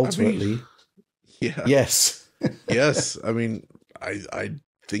ultimately, yes. Yes. I mean, I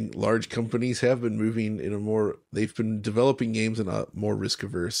think large companies have been moving they've been developing games in a more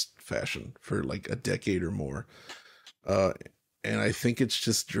risk-averse fashion for like a decade or more. And I think it's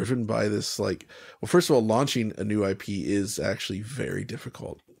just driven by this, first of all, launching a new IP is actually very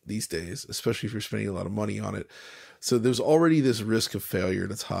difficult these days, especially if you're spending a lot of money on it. So there's already this risk of failure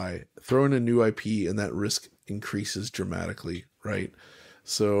that's high. Throw in a new IP and that risk increases dramatically, right?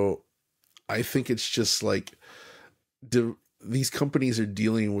 So I think it's just these companies are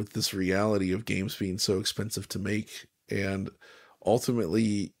dealing with this reality of games being so expensive to make. And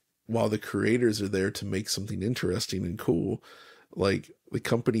ultimately, while the creators are there to make something interesting and cool, the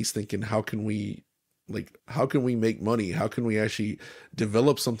company's thinking, how can we make money? How can we actually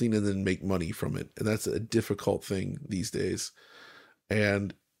develop something and then make money from it? And that's a difficult thing these days.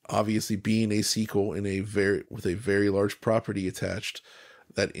 And obviously being a sequel with a very large property attached,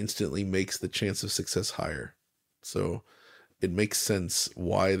 that instantly makes the chance of success higher. So it makes sense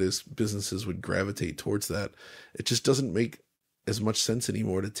why those businesses would gravitate towards that. It just doesn't make as much sense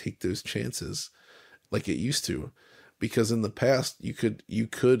anymore to take those chances like it used to. Because in the past, you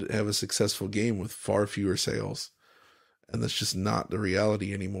could have a successful game with far fewer sales, and that's just not the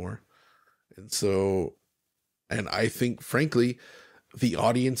reality anymore. And I think, frankly, the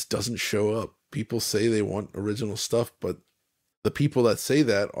audience doesn't show up. People say they want original stuff, but the people that say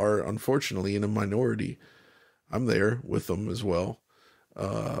that are unfortunately in a minority. I'm there with them as well.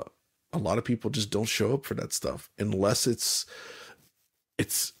 a lot of people just don't show up for that stuff unless it's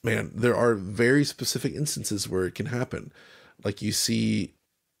man, there are very specific instances where it can happen. Like you see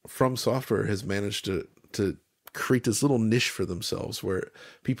From Software has managed to create this little niche for themselves where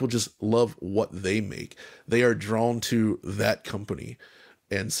people just love what they make. They are drawn to that company.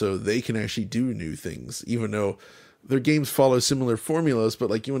 And so they can actually do new things, even though their games follow similar formulas. But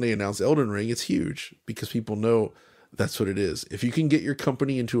like when they announce Elden Ring, it's huge because people know that's what it is. If you can get your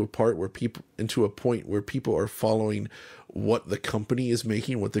company into a point where people are following what the company is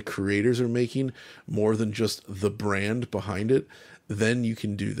making, what the creators are making, more than just the brand behind it, then you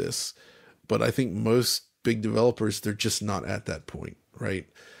can do this. But I think most big developers, they're just not at that point, right?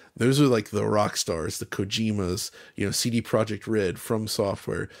 Those are like the rock stars, the Kojimas, CD Projekt Red, From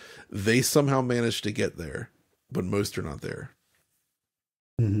Software. They somehow managed to get there, but most are not there.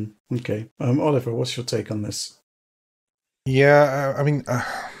 Mm-hmm. Okay. Oliver, what's your take on this? Yeah, I mean,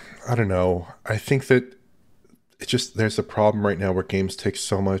 I don't know. I think that it's just there's a problem right now where games take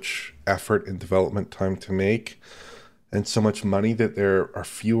so much effort and development time to make and so much money that there are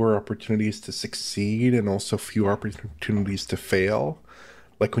fewer opportunities to succeed and also fewer opportunities to fail.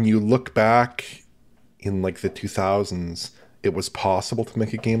 Like when you look back in like the 2000s, it was possible to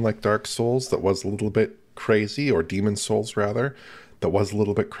make a game like Dark Souls that was a little bit crazy, or Demon Souls rather, that was a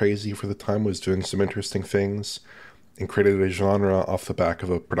little bit crazy for the time, was doing some interesting things, and created a genre off the back of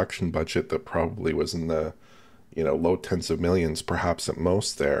a production budget that probably was in the, low tens of millions, perhaps at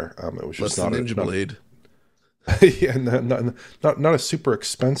most there. It was just not Ninja Blade. Yeah, not a super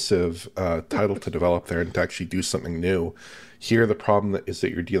expensive title to develop there and to actually do something new. Here, the problem is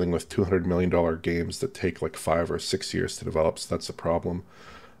that you're dealing with $200 million games that take like 5 or 6 years to develop, so that's a problem.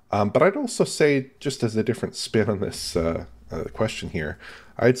 But I'd also say, just as a different spin on this question here,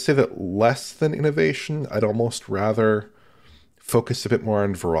 I'd say that less than innovation, I'd almost rather focus a bit more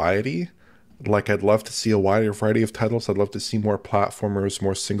on variety. Like, I'd love to see a wider variety of titles. I'd love to see more platformers,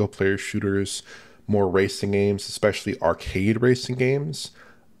 more single-player shooters, more racing games, especially arcade racing games.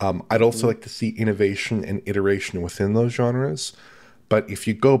 I'd also like to see innovation and iteration within those genres. But if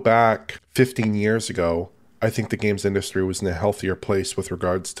you go back 15 years ago, I think the games industry was in a healthier place with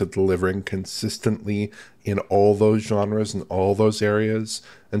regards to delivering consistently in all those genres and all those areas,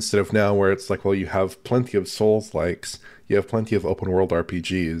 instead of now where it's like, well, you have plenty of Souls-likes, you have plenty of open-world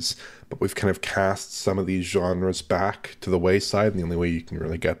RPGs, but we've kind of cast some of these genres back to the wayside, and the only way you can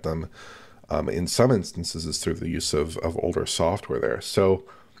really get them in some instances is through the use of older software there. So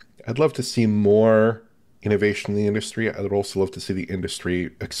I'd love to see more innovation in the industry. I'd also love to see the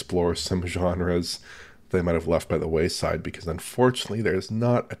industry explore some genres they might have left by the wayside, because unfortunately there's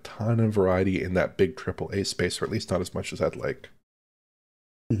not a ton of variety in that big AAA space, or at least not as much as I'd like.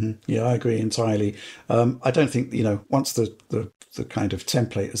 Mm-hmm. Yeah, I agree entirely. I don't think, once the kind of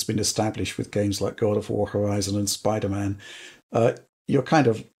template has been established with games like God of War, Horizon and Spider-Man, you're kind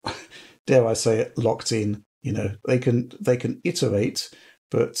of, dare I say it, locked in. They can iterate,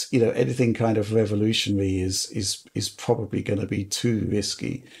 but anything kind of revolutionary is probably going to be too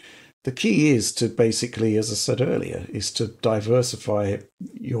risky. The key is to basically, as I said earlier, is to diversify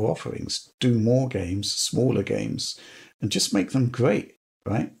your offerings, do more games, smaller games, and just make them great,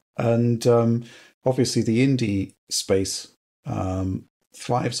 right? And obviously the indie space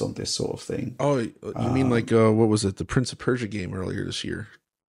thrives on this sort of thing. Oh, you mean like, what was it? The Prince of Persia game earlier this year.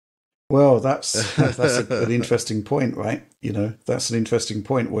 Well, that's an interesting point, right? That's an interesting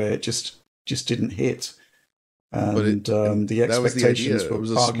point where it just didn't hit. And the expectations were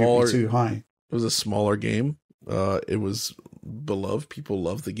arguably too high. It was a smaller game. It was beloved. People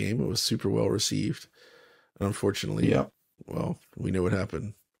loved the game. It was super well received. And unfortunately, well, we know what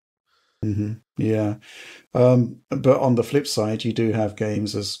happened. Mm-hmm. Yeah. But on the flip side, you do have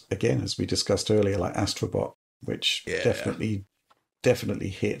games, as we discussed earlier, like Astrobot, which definitely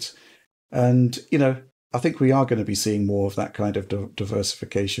hit. And, I think we are going to be seeing more of that kind of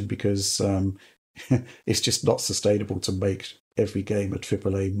diversification, because it's just not sustainable to make every game a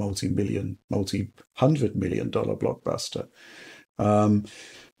AAA multi-hundred million dollar blockbuster.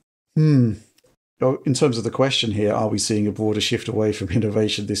 In terms of the question here, are we seeing a broader shift away from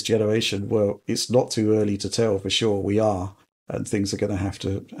innovation this generation? Well, it's not too early to tell for sure. We are, and things are going to have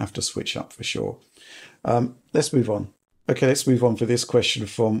to switch up for sure. Let's move on. Okay, let's move on for this question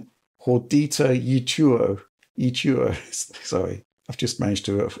from Hordita Ichuro. Sorry. I've just managed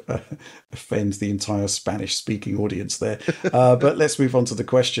to offend the entire Spanish-speaking audience there. But let's move on to the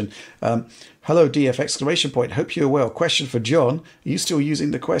question. Hello, DF! Hope you're well. Question for John. Are you still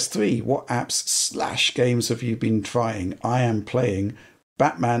using the Quest 3? What apps / games have you been trying? I am playing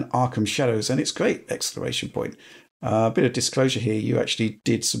Batman Arkham Shadows, and it's great! A bit of disclosure here: you actually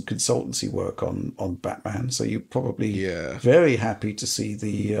did some consultancy work on Batman, so you're probably very happy to see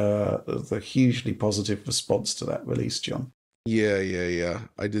the hugely positive response to that release, John. Yeah.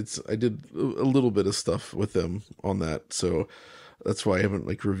 I did a little bit of stuff with them on that, so that's why I haven't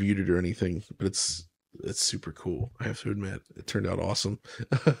like reviewed it or anything. But it's super cool. I have to admit, it turned out awesome.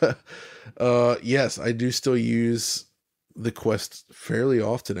 Yes, I do still use the Quest fairly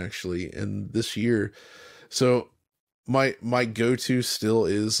often, actually, and this year. So my go-to still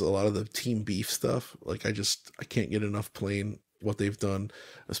is a lot of the Team Beef stuff. Like I can't get enough playing what they've done,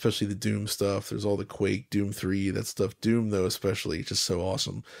 especially the Doom stuff. There's all the Quake, Doom 3, that stuff. Doom though, especially, just so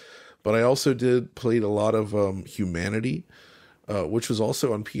awesome. But I also played a lot of Humanity, which was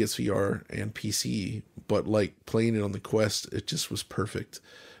also on PSVR and PC, but like playing it on the Quest, it just was perfect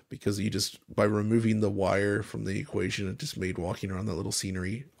because you just, by removing the wire from the equation, it just made walking around that little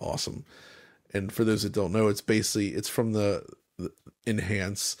scenery awesome. And for those that don't know, it's from the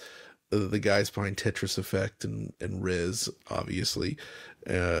Enhance, the guys behind Tetris Effect and Riz, obviously,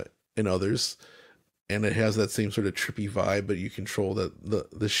 and others. And it has that same sort of trippy vibe, but you control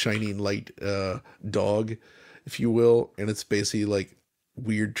the shining light dog, if you will, and it's basically like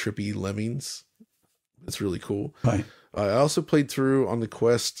weird trippy lemmings. It's really cool. Right. I also played through on the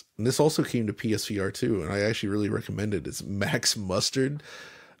Quest, and this also came to PSVR too, and I actually really recommend it. It's Max Mustard.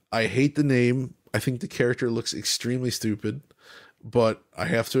 I hate the name. I think the character looks extremely stupid, but I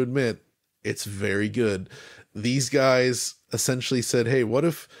have to admit, it's very good. These guys essentially said, "Hey, what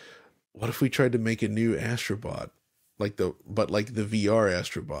if we tried to make a new Astrobot, like the VR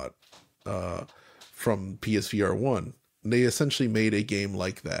Astrobot from PSVR 1?" And they essentially made a game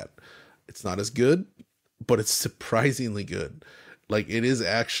like that. It's not as good, but it's surprisingly good. Like it is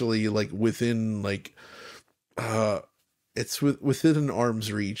actually like within like it's within an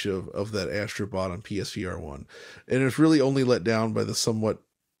arm's reach of that Astrobot on PSVR 1. And it's really only let down by the somewhat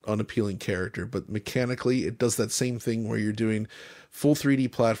unappealing character, but mechanically it does that same thing where you're doing full 3D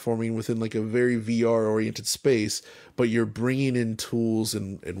platforming within like a very VR oriented space, but you're bringing in tools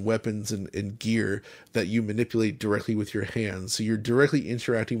and weapons and gear that you manipulate directly with your hands. So you're directly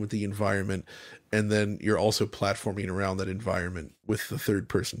interacting with the environment, and then you're also platforming around that environment with the third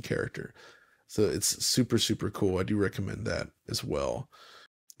person character. So it's super, super cool. I do recommend that as well.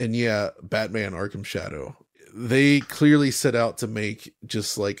 And yeah, Batman Arkham Shadow. They clearly set out to make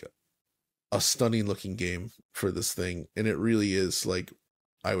just like a stunning looking game for this thing. And it really is, like,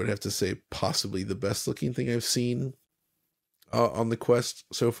 I would have to say possibly the best looking thing I've seen on the Quest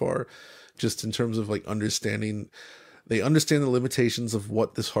so far, just in terms of like they understand the limitations of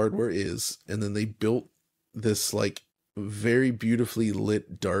what this hardware is. And then they built this like very beautifully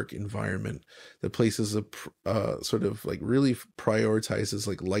lit dark environment that places a sort of like really prioritizes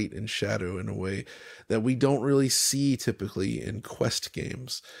like light and shadow in a way that we don't really see typically in Quest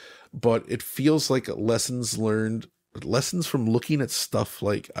games. But it feels like lessons from looking at stuff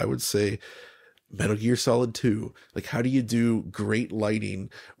like, I would say, Metal Gear Solid 2. Like, how do you do great lighting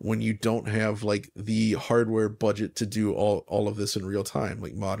when you don't have like the hardware budget to do all of this in real time,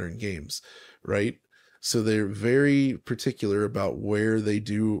 like modern games, right? So they're very particular about where they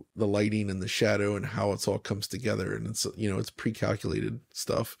do the lighting and the shadow and how it's all comes together. And it's, it's pre-calculated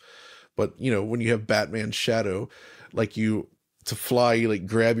stuff. But, when you have Batman's shadow, like to fly, you like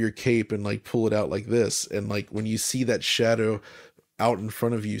grab your cape and like pull it out like this. And like when you see that shadow out in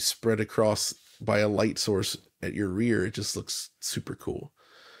front of you spread across by a light source at your rear, it just looks super cool.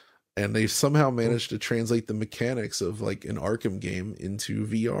 And they somehow managed to translate the mechanics of like an Arkham game into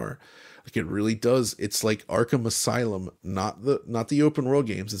VR. Like it really does. It's like Arkham Asylum, not the open world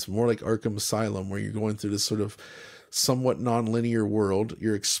games. It's more like Arkham Asylum, where you're going through this sort of somewhat non-linear world.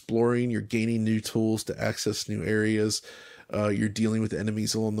 You're exploring, you're gaining new tools to access new areas. You're dealing with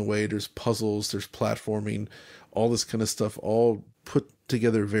enemies along the way. There's puzzles, there's platforming, all this kind of stuff, all put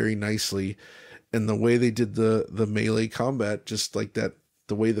together very nicely. And the way they did the melee combat, just like that,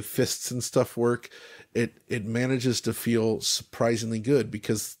 the way the fists and stuff work, it manages to feel surprisingly good,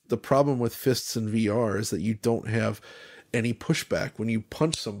 because the problem with fists in VR is that you don't have any pushback. When you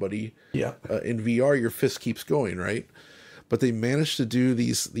punch somebody in VR, your fist keeps going, right? But they managed to do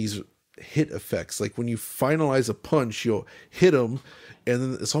these hit effects. Like when you finalize a punch, you'll hit them, and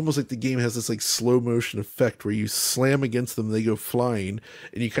then it's almost like the game has this like slow motion effect where you slam against them, they go flying,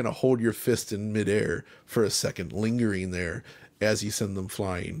 and you kind of hold your fist in midair for a second, lingering there as you send them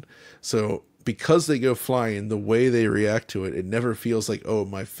flying. So because they go flying, the way they react to it, it never feels like, oh,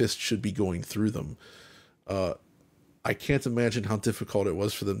 my fist should be going through them. I can't imagine how difficult it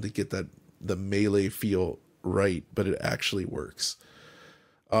was for them to get the melee feel right, but it actually works.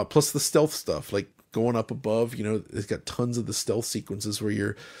 Plus the stealth stuff, like going up above, it's got tons of the stealth sequences where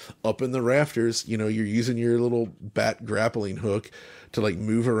you're up in the rafters, you're using your little bat grappling hook to like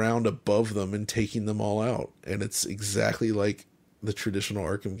move around above them and taking them all out. And it's exactly like the traditional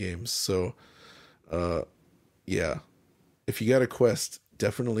Arkham games. So, yeah, if you got a Quest,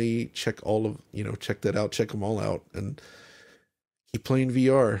 definitely check that out, check them all out, and keep playing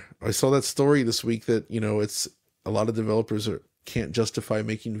VR. I saw that story this week that, it's a lot of developers can't justify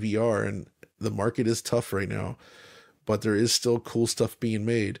making VR, and the market is tough right now, but there is still cool stuff being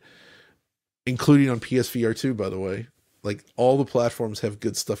made, including on PSVR 2, by the way. Like, all the platforms have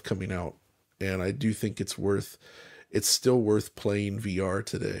good stuff coming out, and I do think it's still worth playing VR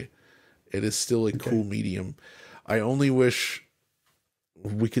today. It is still a cool medium. I only wish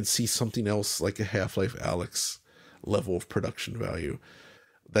we could see something else like a Half-Life Alyx level of production value.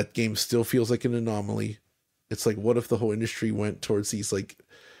 That game still feels like an anomaly. It's like, what if the whole industry went towards these like,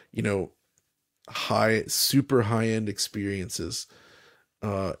 super high-end experiences,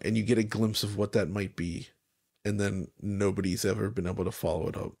 and you get a glimpse of what that might be, and then nobody's ever been able to follow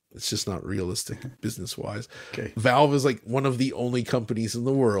it up. It's just not realistic business-wise. Okay. Valve is like one of the only companies in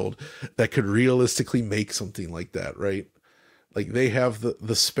the world that could realistically make something like that, right? Like, they have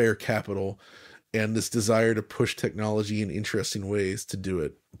the spare capital and this desire to push technology in interesting ways to do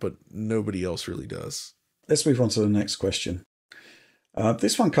it, but nobody else really does. Let's move on to the next question.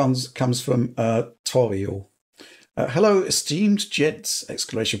 This one comes from Toriel. Hello, esteemed gents! The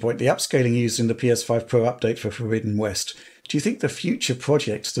upscaling used in the PS5 Pro update for Forbidden West. Do you think the future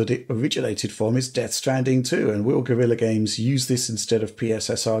project that it originated from is Death Stranding 2, and will Guerrilla Games use this instead of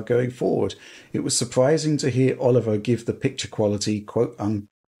PSSR going forward? It was surprising to hear Oliver give the picture quality quote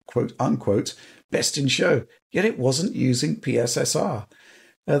unquote best in show, yet it wasn't using PSSR.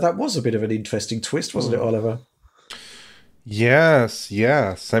 That was a bit of an interesting twist, wasn't it, Oliver? Yes.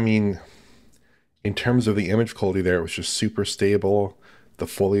 I mean, in terms of the image quality there, it was just super stable. The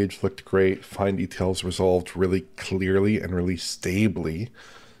foliage looked great. Fine details resolved really clearly and really stably. It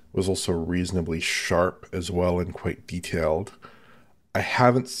was also reasonably sharp as well and quite detailed. I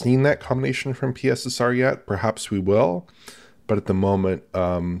haven't seen that combination from PSSR yet. Perhaps we will. But at the moment,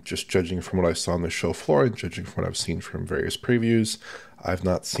 just judging from what I saw on the show floor and judging from what I've seen from various previews, I've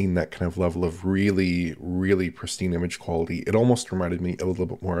not seen that kind of level of really, really pristine image quality. It almost reminded me a little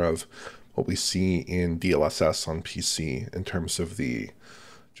bit more of what we see in DLSS on PC in terms of the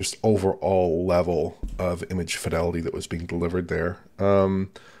just overall level of image fidelity that was being delivered there.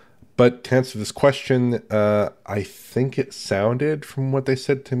 But to answer this question, I think it sounded, from what they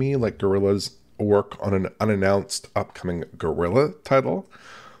said to me, like Guerrilla's work on an unannounced upcoming Guerrilla title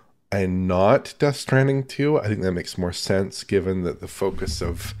and not Death Stranding 2. I think that makes more sense given that the focus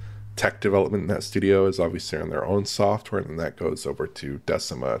of tech development in that studio is obviously on their own software, and that goes over to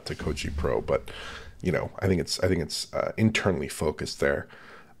Decima, to Koji Pro. But I think it's internally focused there.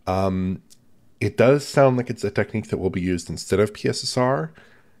 It does sound like it's a technique that will be used instead of PSSR,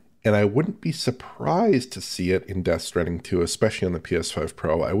 and I wouldn't be surprised to see it in Death Stranding 2, especially on the PS5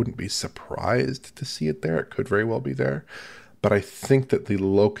 Pro. I wouldn't be surprised to see it there. It could very well be there. But I think that the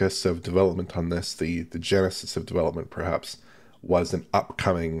locus of development on this, the genesis of development perhaps, was an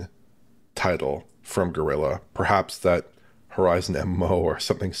upcoming title from Guerrilla. Perhaps that Horizon MMO or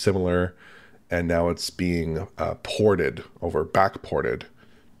something similar, and now it's being back-ported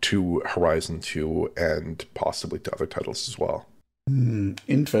to Horizon 2 and possibly to other titles as well.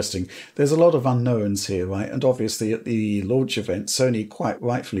 Interesting. There's a lot of unknowns here, right? And obviously at the launch event, Sony quite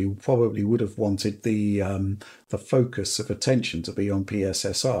rightfully probably would have wanted the focus of attention to be on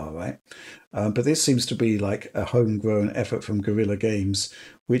PSSR, right? But this seems to be like a homegrown effort from Guerrilla Games,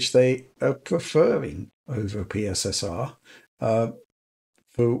 which they are preferring over PSSR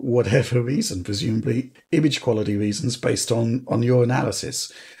for whatever reason, presumably image quality reasons based on your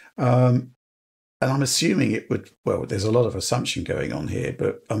analysis. And I'm assuming it would, well, there's a lot of assumption going on here,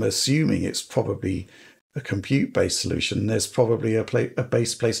 but I'm assuming it's probably a compute-based solution. There's probably a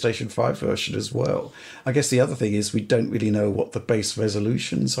base PlayStation 5 version as well. I guess the other thing is we don't really know what the base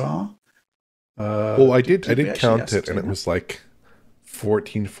resolutions are. Well, I did count it, and it was like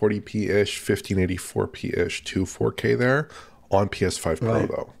 1440p-ish, 1584p-ish to 4K there on PS5 Pro,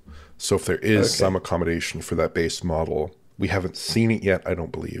 though. So if there is some accommodation for that base model, we haven't seen it yet, I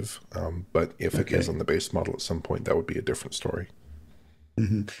don't believe. But if it is on the base model at some point, that would be a different story.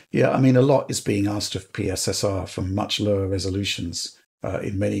 Mm-hmm. Yeah, I mean, a lot is being asked of PSSR from much lower resolutions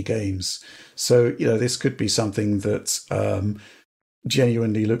in many games. So, this could be something that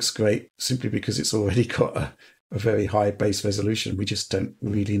genuinely looks great simply because it's already got a very high base resolution. We just don't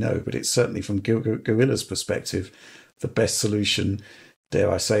really know. But it's certainly, from Guerrilla's perspective, the best solution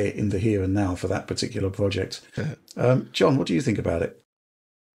dare I say it, in the here and now for that particular project. John, what do you think about it?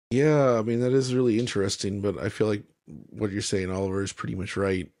 Yeah, I mean, that is really interesting, but I feel like what you're saying, Oliver, is pretty much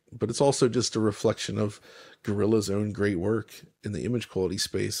right. But it's also just a reflection of Guerrilla's own great work in the image quality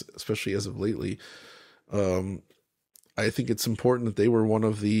space, especially as of lately. I think it's important that they're one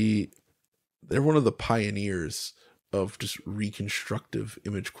of the pioneers of just reconstructive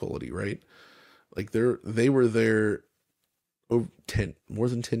image quality, right? Like they were there more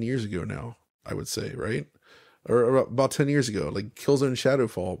than 10 years ago now, I would say, right? Or about 10 years ago. Like Killzone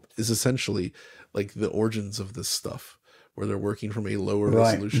Shadowfall is essentially like the origins of this stuff, where they're working from a lower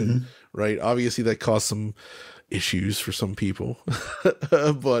resolution, right? Obviously that caused some issues for some people,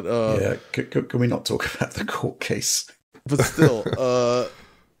 but yeah, can we not talk about the court case? But still,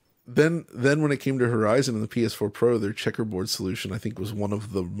 then when it came to Horizon and the PS4 Pro, their checkerboard solution, I think, was one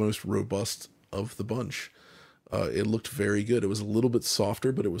of the most robust of the bunch. It looked very good. It was a little bit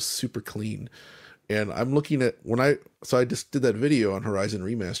softer, but it was super clean. And I'm looking at so I just did that video on Horizon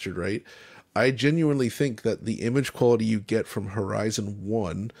Remastered, right? I genuinely think that the image quality you get from Horizon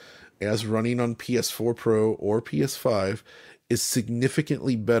 1 as running on PS4 Pro or PS5 is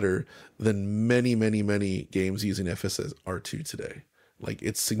significantly better than many, many, many games using FSR2 today. Like,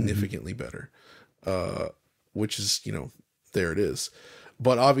 it's significantly better, which is, there it is.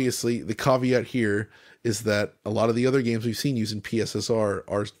 But obviously, the caveat here is that a lot of the other games we've seen using PSSR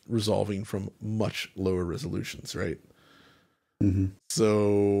are resolving from much lower resolutions, right?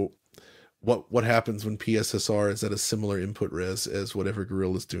 So what happens when PSSR is at a similar input res as whatever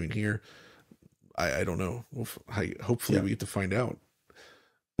Guerrilla is doing here? I don't know. Hopefully we get to find out.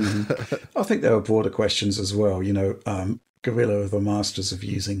 I think there are broader questions as well. Guerrilla are the masters of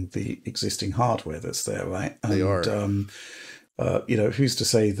using the existing hardware that's there, right? And, they are. Who's to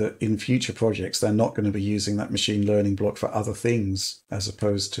say that in future projects they're not going to be using that machine learning block for other things as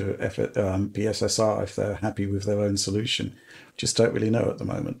opposed to PSSR if they're happy with their own solution? Just don't really know at the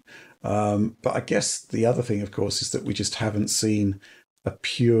moment. But I guess the other thing, of course, is that we just haven't seen a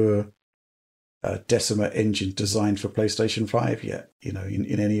pure Decima engine designed for PlayStation 5 yet, in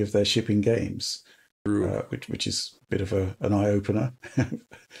any of their shipping games, which is a bit of an eye-opener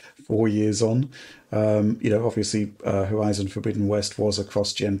 4 years on. Obviously Horizon Forbidden West was a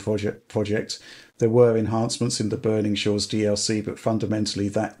cross-gen project. There were enhancements in the Burning Shores DLC, but fundamentally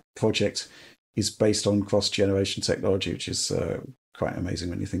that project is based on cross-generation technology, which is quite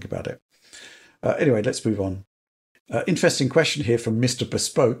amazing when you think about it. Anyway, let's move on. Interesting question here from Mr.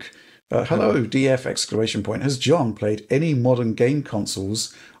 Bespoke. Hello, DF! Has John played any modern game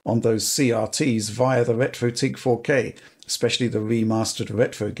consoles on those CRTs via the RetroTink 4K, especially the remastered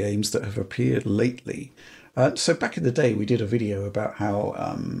retro games that have appeared lately? So back in the day, we did a video about how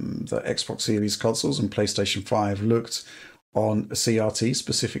the Xbox Series consoles and PlayStation 5 looked on a CRT,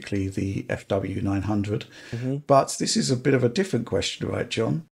 specifically the FW900. But this is a bit of a different question, right,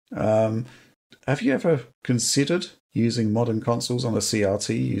 John? Have you ever considered using modern consoles on a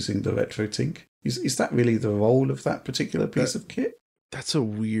CRT using the RetroTink? Is that really the role of that particular piece of kit? That's a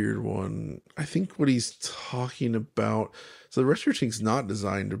weird one. I think what he's talking about, so the RetroTink's not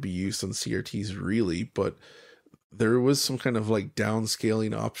designed to be used on CRTs really, but there was some kind of like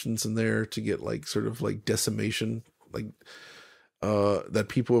downscaling options in there to get like sort of like decimation, like that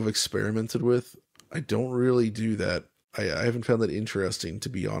people have experimented with. I don't really do that. I haven't found that interesting, to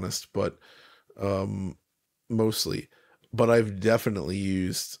be honest, but mostly. But I've definitely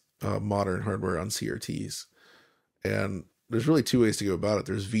used modern hardware on CRTs. And there's really two ways to go about it.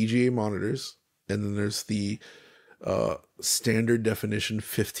 There's VGA monitors, and then there's the standard definition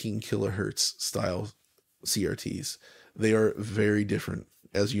 15 kilohertz style CRTs. They are very different,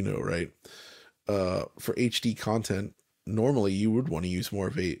 as you know, right? For HD content, normally you would want to use more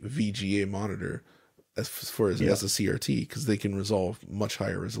of a VGA monitor as a CRT, because they can resolve much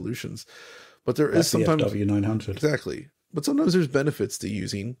higher resolutions. But there is sometimes the FW900. Exactly. But sometimes there's benefits to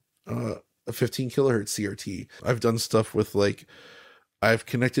using a 15 kilohertz CRT. I've done stuff with I've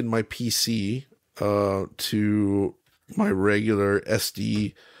connected my PC to my regular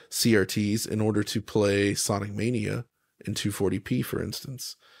SD CRTs in order to play Sonic Mania in 240p, for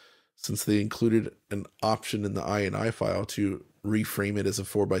instance, since they included an option in the INI file to reframe it as a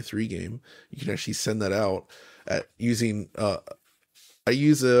 4x3 game. You can actually send that out using I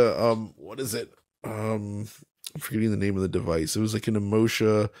use a what is it? I'm forgetting the name of the device. It was like an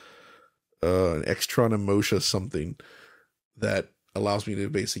Emosha, an Extron Emosha something that allows me to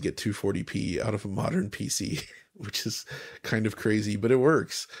basically get 240p out of a modern PC, which is kind of crazy, but it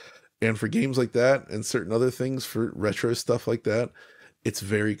works. And for games like that and certain other things, for retro stuff like that, it's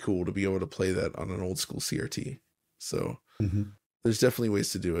very cool to be able to play that on an old school CRT. So There's definitely ways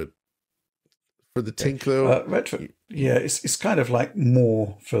to do it. For the Tink, though, retro, yeah, it's kind of like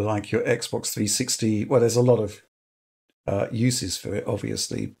more for like your Xbox 360. Well, there's a lot of uses for it,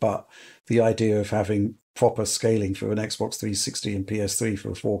 obviously, but the idea of having proper scaling for an Xbox 360 and PS3 for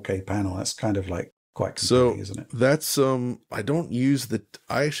a 4K panel, that's kind of like quite compelling, isn't it? That's I don't use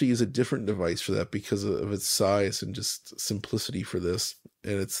I actually use a different device for that because of its size and just simplicity for this,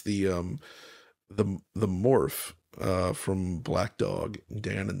 and it's the Morph from Black Dog,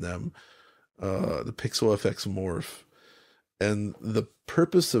 Dan and them, the Pixel FX Morph. And the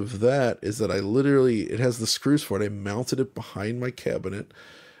purpose of that is that it has the screws for it. I mounted it behind my cabinet,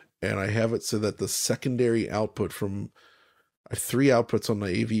 and I have it so that the secondary output from, I have 3 outputs on my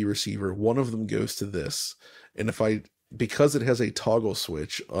AV receiver. One of them goes to this. And because it has a toggle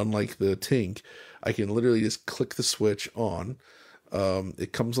switch, unlike the Tink, I can literally just click the switch on.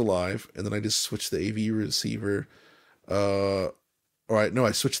 It comes alive, and then I just switch the AV receiver. I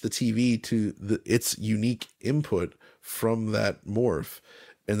switch the TV to its unique input from that Morph,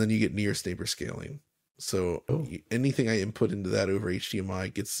 and then you get nearest neighbor scaling. So anything I input into that over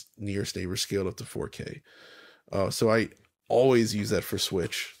HDMI gets nearest neighbor scaled up to 4K. So I always use that for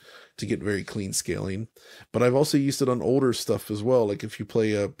Switch to get very clean scaling. But I've also used it on older stuff as well. Like if you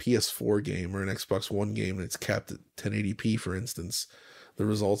play a PS4 game or an Xbox One game and it's capped at 1080p, for instance, the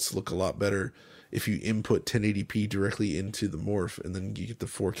results look a lot better if you input 1080p directly into the Morph, and then you get the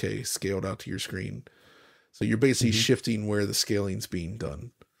 4K scaled out to your screen. So you're basically shifting where the scaling's being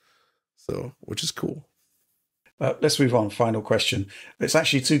done. So, which is cool. Let's move on. Final question. It's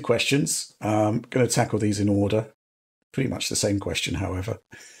actually 2 questions. I'm going to tackle these in order. Pretty much the same question, however.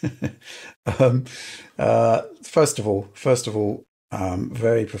 First of all,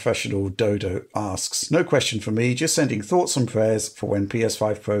 very professional Dodo asks, no question for me, just sending thoughts and prayers for when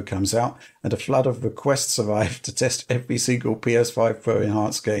PS5 Pro comes out and a flood of requests arrive to test every single PS5 Pro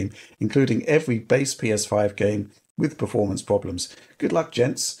enhanced game, including every base PS5 game with performance problems. Good luck,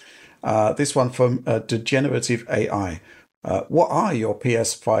 gents. This one from Degenerative AI. What are your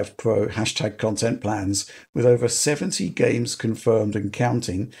PS5 Pro #content plans? With over 70 games confirmed and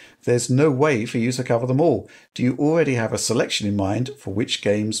counting, there's no way for you to cover them all. Do you already have a selection in mind for which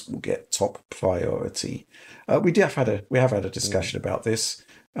games will get top priority? We have had a discussion about this,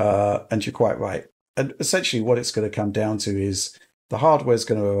 and you're quite right. And essentially what it's going to come down to is the hardware is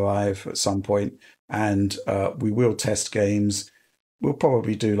going to arrive at some point, and we will test games. We'll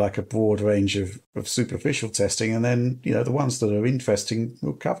probably do like a broad range of superficial testing, and then, the ones that are interesting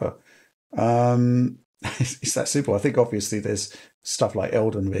we'll cover. It's that simple. I think obviously there's stuff like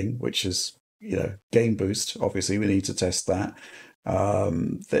Elden Ring, which is, game boost. Obviously we need to test that.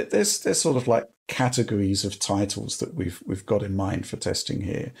 There's sort of like categories of titles that we've got in mind for testing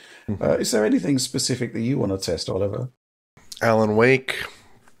here. Is there anything specific that you want to test, Oliver? Alan Wake,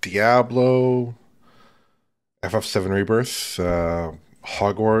 Diablo, FF7 Rebirth,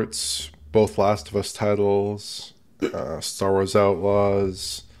 Hogwarts, both Last of Us titles, Star Wars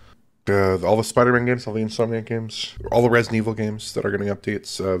Outlaws, all the Spider-Man games, all the Insomniac games, all the Resident Evil games that are getting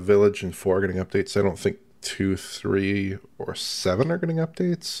updates. Village and 4 are getting updates. I don't think 2, 3, or 7 are getting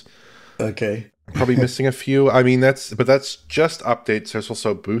updates. Okay. I'm probably missing a few. I mean, that's just updates. There's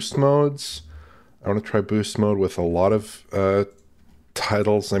also boost modes. I want to try boost mode with a lot of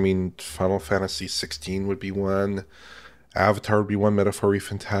titles. I mean, Final Fantasy 16 would be one. Avatar would be one. Metaphor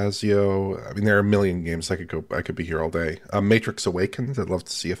Refantasio. I mean, there are a million games. I could be here all day. Matrix Awakens. I'd love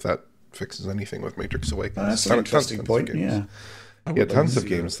to see if that fixes anything with Matrix Awakens. That's an interesting point. Yeah. Tons of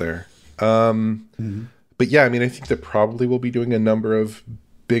games there. But yeah, I mean, I think they probably will be doing a number of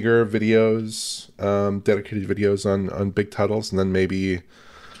bigger videos, dedicated videos on big titles, and then maybe,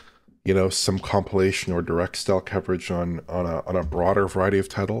 some compilation or direct style coverage on a broader variety of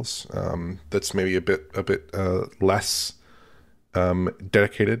titles. That's maybe a bit less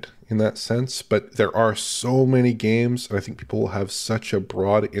dedicated in that sense. But there are so many games, and I think people will have such a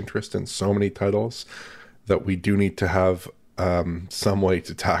broad interest in so many titles that we do need to have some way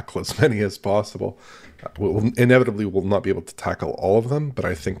to tackle as many as possible. We'll inevitably will not be able to tackle all of them, but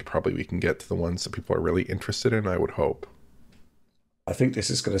I think probably we can get to the ones that people are really interested in, I would hope. I think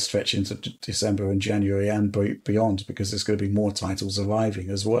this is going to stretch into December and January and beyond, because there's going to be more titles arriving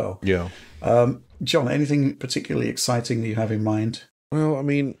as well. Yeah. John, anything particularly exciting that you have in mind? Well, I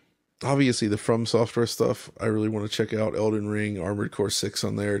mean, obviously the From Software stuff, I really want to check out Elden Ring, Armored Core 6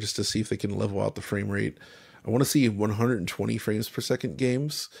 on there, just to see if they can level out the frame rate. I want to see 120 frames per second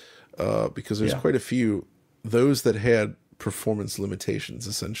games, because there's quite a few. Those that had performance limitations,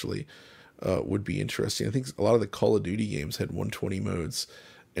 essentially, would be interesting. I think a lot of the Call of Duty games had 120 modes,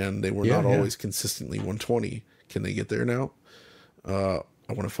 and they were not always consistently 120. Can they get there now? I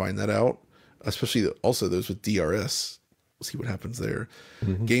want to find that out, especially also those with DRS. We'll see what happens there.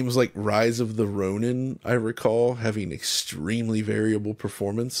 Games like Rise of the Ronin, I recall having extremely variable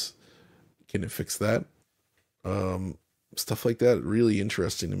performance. Can it fix that? Stuff like that, really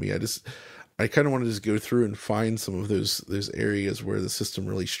interesting to me. I kind of want to just go through and find some of those areas where the system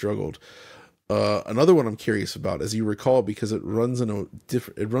really struggled. Another one I'm curious about, as you recall, because it runs in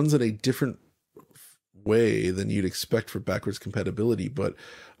a different way than you'd expect for backwards compatibility, but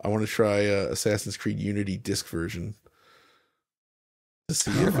I want to try Assassin's Creed Unity disc version to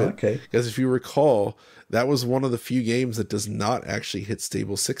see if it, because if you recall, that was one of the few games that does not actually hit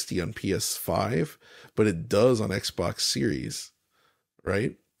stable 60 on PS5, but it does on Xbox Series,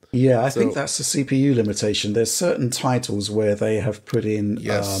 right? Yeah, I think that's the CPU limitation. There's certain titles where they have put in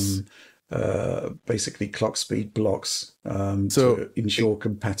basically clock speed blocks to ensure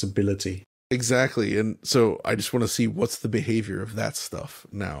compatibility. Exactly. And so I just want to see what's the behavior of that stuff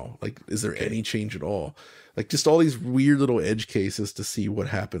now. Like, is there any change at all? Like, just all these weird little edge cases to see what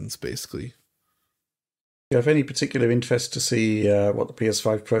happens, basically. Do you have any particular interest to see what the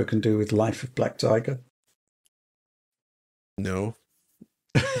PS5 Pro can do with Life of Black Tiger? No.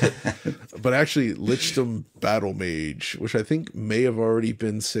 But actually, Lichdom Battle Mage, which I think may have already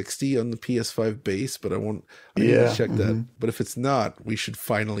been 60 on the PS5 base, but I need to check that. But if it's not, we should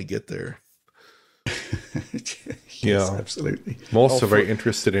finally get there. Yes, absolutely. I'm also very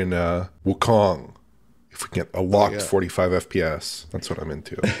interested in Wukong. If we get a locked 45 FPS, that's what I'm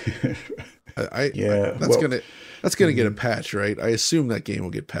into. That's gonna get a patch, right? I assume that game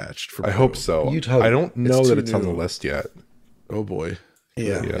will get patched. I hope so. You'd hope. I don't know that it's on the list yet. Oh boy.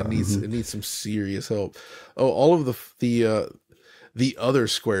 Yeah. It needs some serious help. Oh, all of the other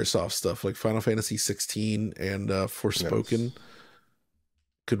Squaresoft stuff like Final Fantasy 16 and Forspoken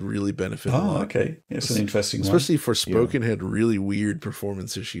could really benefit. Oh, okay. It's an interesting especially Forspoken had really weird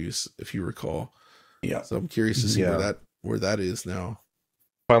performance issues, if you recall. Yeah. So I'm curious to see where that is now.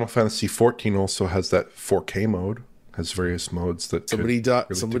 Final Fantasy 14 also has that 4K mode. Has various modes that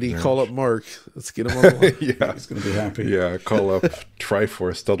somebody call up Mark. Let's get him on the line. Yeah, he's going to be happy. Yeah, call up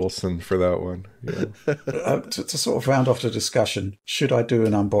Triforce Duddleson for that one. Yeah. To sort of round off the discussion, should I do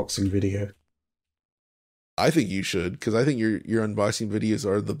an unboxing video? I think you should, because I think your unboxing videos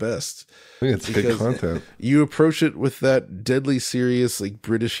are the best. I think it's good content. You approach it with that deadly serious, like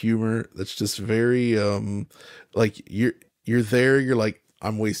British humor. That's just very like you're there. You're like,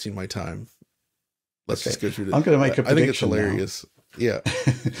 I'm wasting my time. Let's just go through this. I'm going to make a prediction. I think it's hilarious. Yeah.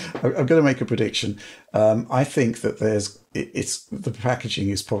 I'm going to make a prediction. I think that the packaging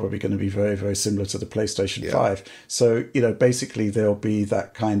is probably going to be very, very similar to the PlayStation 5. So, basically there'll be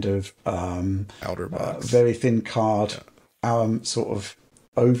that kind of outer box, very thin card sort of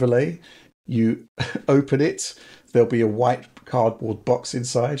overlay. You open it, there'll be a white cardboard box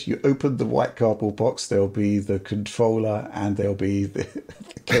inside. You open the white cardboard box, there'll be the controller and there'll be the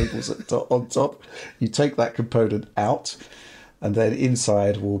cables on top. You take that component out, and then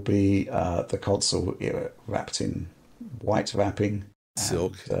inside will be the console wrapped in white wrapping,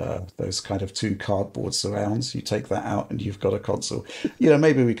 silk, and, those kind of two cardboard surrounds. You take that out and you've got a console.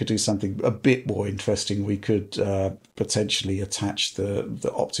 Maybe we could do something a bit more interesting. We could potentially attach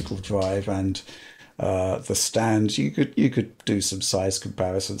the optical drive and the stand. You could do some size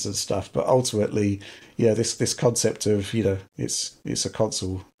comparisons and stuff, but ultimately, this concept of it's a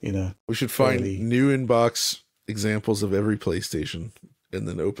console. We should find new inbox examples of every PlayStation and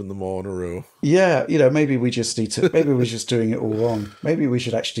then open them all in a row. Yeah, maybe we just need to. Maybe we're just doing it all wrong. Maybe we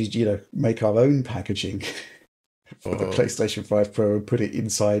should actually make our own packaging for the PlayStation 5 Pro and put it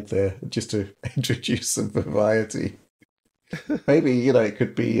inside there just to introduce some variety. Maybe it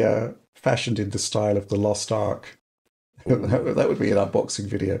could be fashioned in the style of the Lost Ark. That would be an unboxing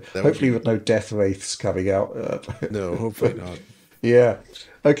video. Hopefully with no death wraiths coming out. No, hopefully not. Yeah.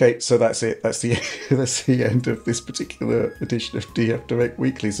 Okay, so that's it. That's the end of this particular edition of DF Direct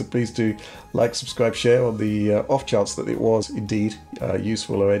Weekly. So please do like, subscribe, share on the off chance that it was indeed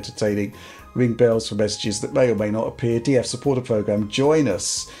useful or entertaining. Ring bells for messages that may or may not appear. DF Supporter Program. Join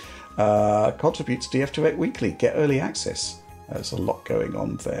us. Contribute to DF Direct Weekly. Get early access. There's a lot going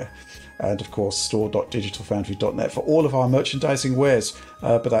on there. And of course, store.digitalfoundry.net for all of our merchandising wares.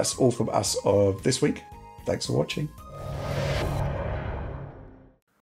 But that's all from us this week. Thanks for watching.